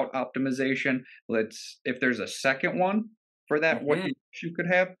be route optimization, if there's a second one for that, what Mhm. you wish you could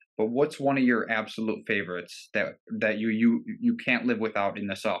have, but what's one of your absolute favorites that you can't live without in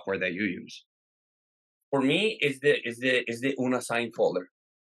the software that you use? For me, is the unassign folder.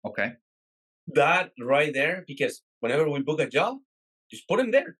 Okay. That right there, because whenever we book a job, just put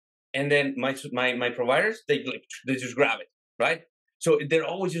them there, and then my providers they just grab it, right? So they're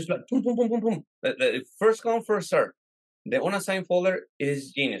always just like boom, boom, boom, boom, boom. First come, first serve. The unassigned folder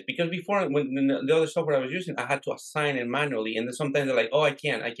is genius because before when the other software I was using, I had to assign it manually, and then sometimes they're like, "Oh, I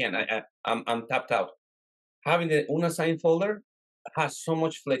can't, I'm tapped out." Having the unassigned folder has so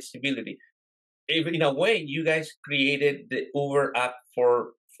much flexibility. If in a way you guys created the Uber app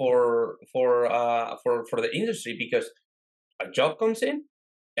for the industry because a job comes in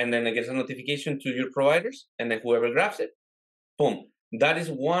and then it gets a notification to your providers and then whoever grabs it, boom. That is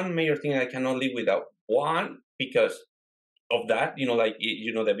one major thing I cannot live without. One, because of that,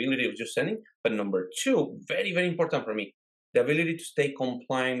 the ability of just sending. But number two, very, very important for me, the ability to stay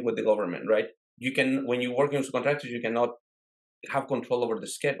compliant with the government, right? You can, when you're working with contractors, you cannot have control over the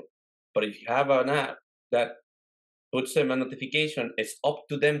schedule. But if you have an app that puts them a notification, it's up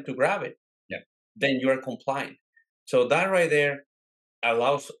to them to grab it, Yeah. then you are compliant. So that right there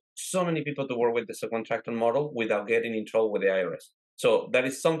allows so many people to work with the subcontractor model without getting in trouble with the IRS. So that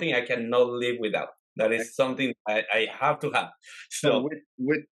is something I cannot live without. That is something I have to have. So So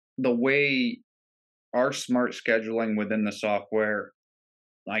with the way our smart scheduling within the software,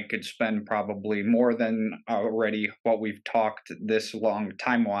 I could spend probably more than already what we've talked this long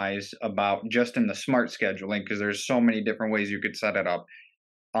time wise about just in the smart scheduling because there's so many different ways you could set it up.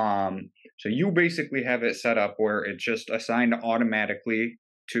 So you basically have it set up where it's just assigned automatically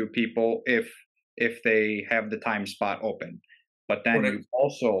to people if they have the time spot open. But then you correct.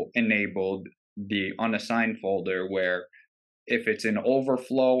 also enabled the unassigned folder where if it's in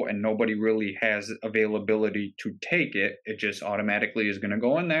overflow and nobody really has availability to take it, it just automatically is going to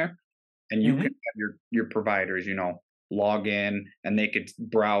go in there and you can Hmm. have your providers, log in and they could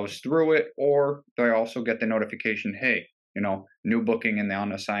browse through it, or they also get the notification, hey, new booking in the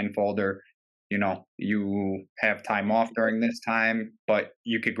unassigned folder. You have time off during this time, but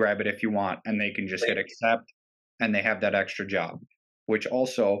you could grab it if you want, and they can just hit accept, and they have that extra job. Which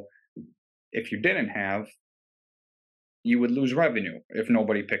also, if you didn't have, you would lose revenue if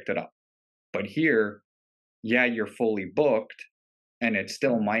nobody picked it up. But here, yeah, you're fully booked and it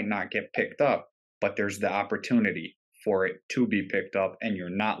still might not get picked up, but there's the opportunity for it to be picked up and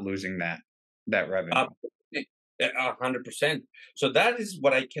you're not losing that revenue. Absolutely. 100%. So that is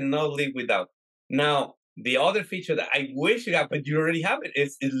what I cannot live without. Now, the other feature that I wish you got, but you already have it,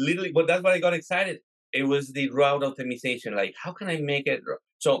 is literally, but that's what I got excited. It was the route optimization. Like, how can I make it?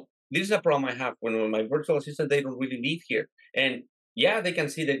 So this is a problem I have when my virtual assistant, they don't really live here. And yeah, they can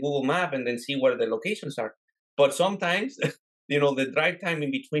see the Google map and then see where the locations are. But sometimes, the drive time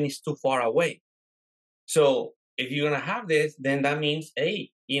in between is too far away. So if you're gonna have this, then that means,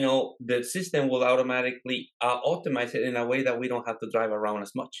 hey, the system will automatically optimize it in a way that we don't have to drive around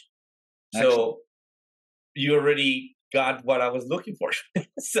as much. Excellent. So you already got what I was looking for.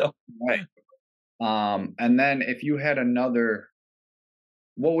 So Right. And then if you had another,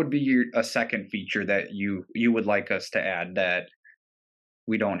 what would be a second feature that you would like us to add that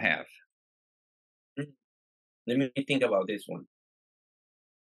we don't have? mm, let me think about this one.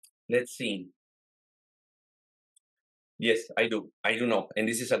 Let's see. Yes, I do. I do know, and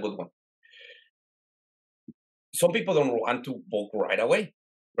this is a good one. Some people don't want to book right away,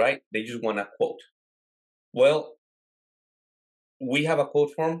 right? They just want a quote. Well, we have a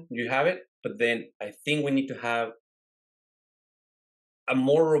quote form. You have it, but then I think we need to have a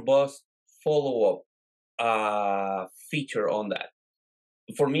more robust follow-up feature on that.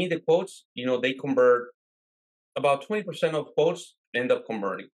 For me, the quotes, they convert about 20% of quotes end up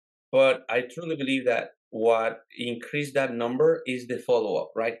converting. But I truly believe that what increased that number is the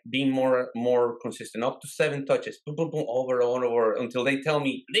follow-up, right? Being more consistent, up to 7 touches, boom, boom, boom, over and over until they tell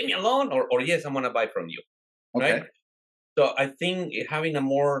me, leave me alone, or yes, I'm gonna buy from you, right? Okay. So I think having a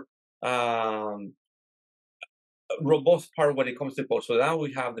more um, robust part when it comes to quote. So now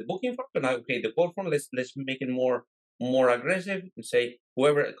we have the booking form, but now okay, the quote form. Let's make it more aggressive and say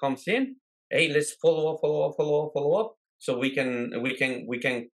whoever comes in, hey, let's follow up, follow up, follow up, follow up, so we can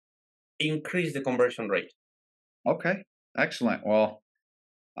increase the conversion rate. Okay. Excellent. Well,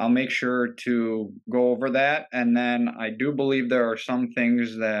 I'll make sure to go over that. And then I do believe there are some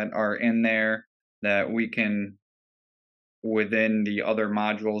things that are in there that we can, within the other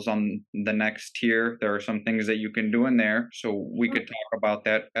modules on the next tier, there are some things that you can do in there. So we could talk about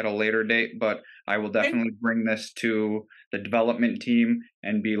that at a later date. But I will Okay. definitely bring this to the development team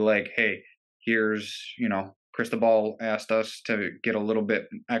and be like, hey, here's, Cristobal asked us to get a little bit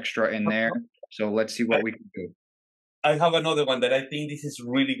extra in there. So let's see I, what we can do. I have another one that I think this is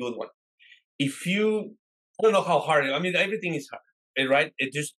really good one. If you, I don't know how hard. I mean, everything is hard, right?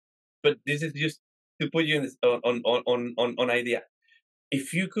 It just, but this is just to put you in this, on idea.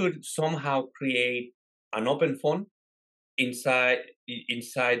 If you could somehow create an open phone inside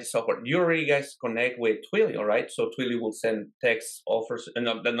the software. You already guys connect with Twilio, all right? So Twilio will send text offers and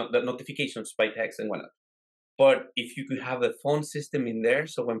the notifications by text and whatnot. But if you could have the phone system in there,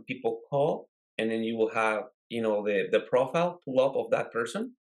 so when people call, and then you will have the profile pull up of that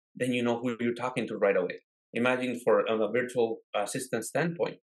person, then you know who you're talking to right away. Imagine for on a virtual assistant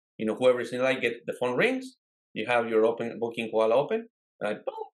standpoint, whoever's in line, get the phone rings, you have your open booking call open, boom,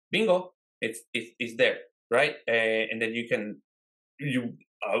 bingo, it's there, right? And then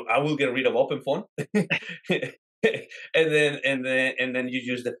I will get rid of open phone, and then you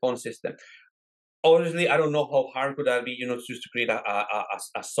use the phone system. Honestly, I don't know how hard could that be, just to create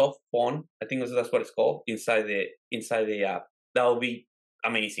a soft phone. I think that's what it's called inside the app. That would be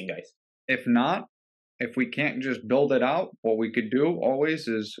amazing, guys. If not, if we can't just build it out, what we could do always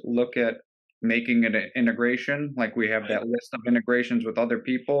is look at making an integration, like we have Right. that list of integrations with other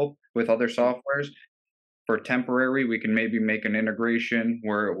people, with other softwares. For temporary, we can maybe make an integration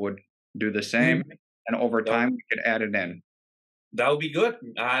where it would do the same, Mhm. and over That time, we could add it in. that would be good.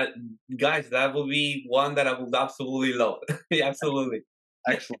 Guys, that would be one that I would absolutely love. Yeah, absolutely.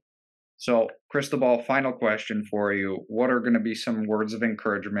 Excellent. So, Cristobal, final question for you. What are going to be some words of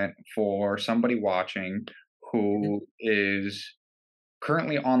encouragement for somebody watching Mhm. who is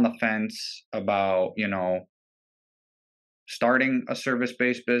currently on the fence about, starting a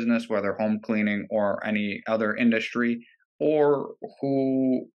service-based business, whether home cleaning or any other industry, or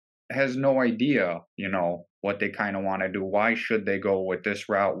who has no idea, what they kind of want to do? Why should they go with this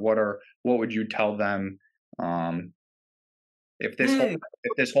route? What would you tell them um, if this whole Hmm.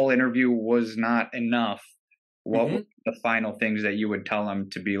 if this whole interview was not enough? What would Mhm. be the final things that you would tell them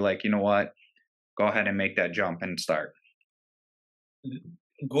to be like, you know what, go ahead and make that jump and start?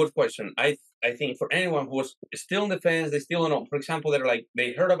 Good question. I think for anyone who's still on the fence, they still don't know. For example, they're like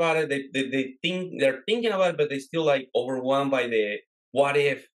they heard about it, they think they're thinking about it, but they still like overwhelmed by the what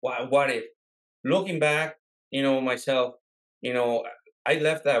if, what if. Looking back, myself, you know, I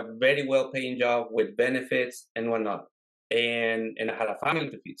left a very well paying job with benefits and whatnot. And I had a family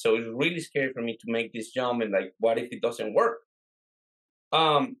to feed. So it was really scary for me to make this jump and like what if it doesn't work?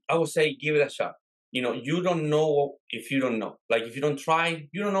 I would say give it a shot. You don't know if you don't know. Like if you don't try,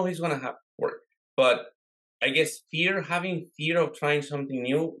 you don't know if it's gonna have work. But I guess having fear of trying something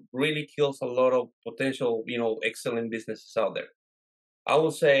new really kills a lot of potential, excellent businesses out there. I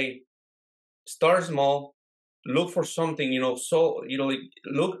would say start small, look for something, so like,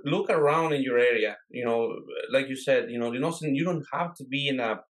 look around in your area. Like you said, you don't have to be in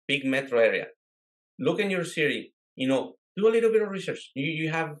a big metro area. Look in your city, do a little bit of research. You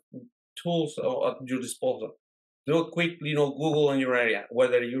have tools at your disposal. Do a quick, Google in your area,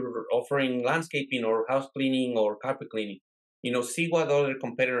 whether you're offering landscaping or house cleaning or carpet cleaning. See what other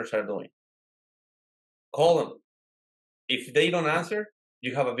competitors are doing. Call them. If they don't answer,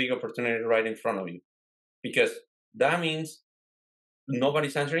 you have a big opportunity right in front of you, because that means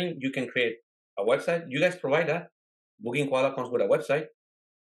nobody's answering. You can create a website. You guys provide that. Booking Koala comes with a website,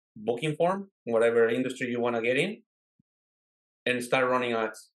 booking form, whatever industry you want to get in, and start running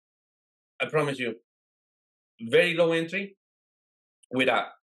ads. I promise you, very low entry with a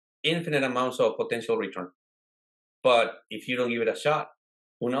infinite amounts of potential return. But if you don't give it a shot,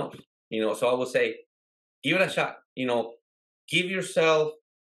 who knows? So I would say give it a shot. Give yourself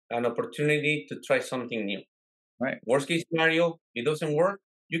an opportunity to try something new. Right. Worst case scenario, it doesn't work.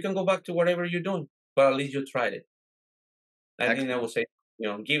 You can go back to whatever you're doing, but at least you tried it. I think I Excellent. would say,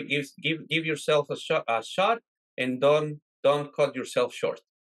 give yourself a shot, and don't cut yourself short.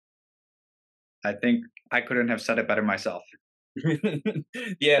 I think I couldn't have said it better myself.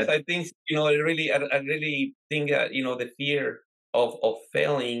 Yes, That I think I really think the fear of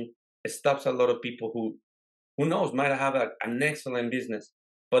failing stops a lot of people who knows might have an excellent business,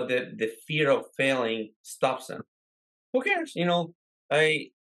 but the fear of failing stops them. Who cares?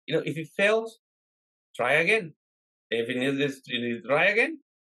 I if it fails, try again. If it needs this, you need to try again.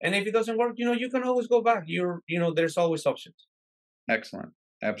 And if it doesn't work, you can always go back. There's always options. excellent.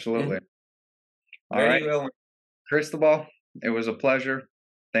 Absolutely. Mhm. All right. Very well. Cristobal, it was a pleasure.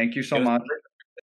 Thank you so It was much.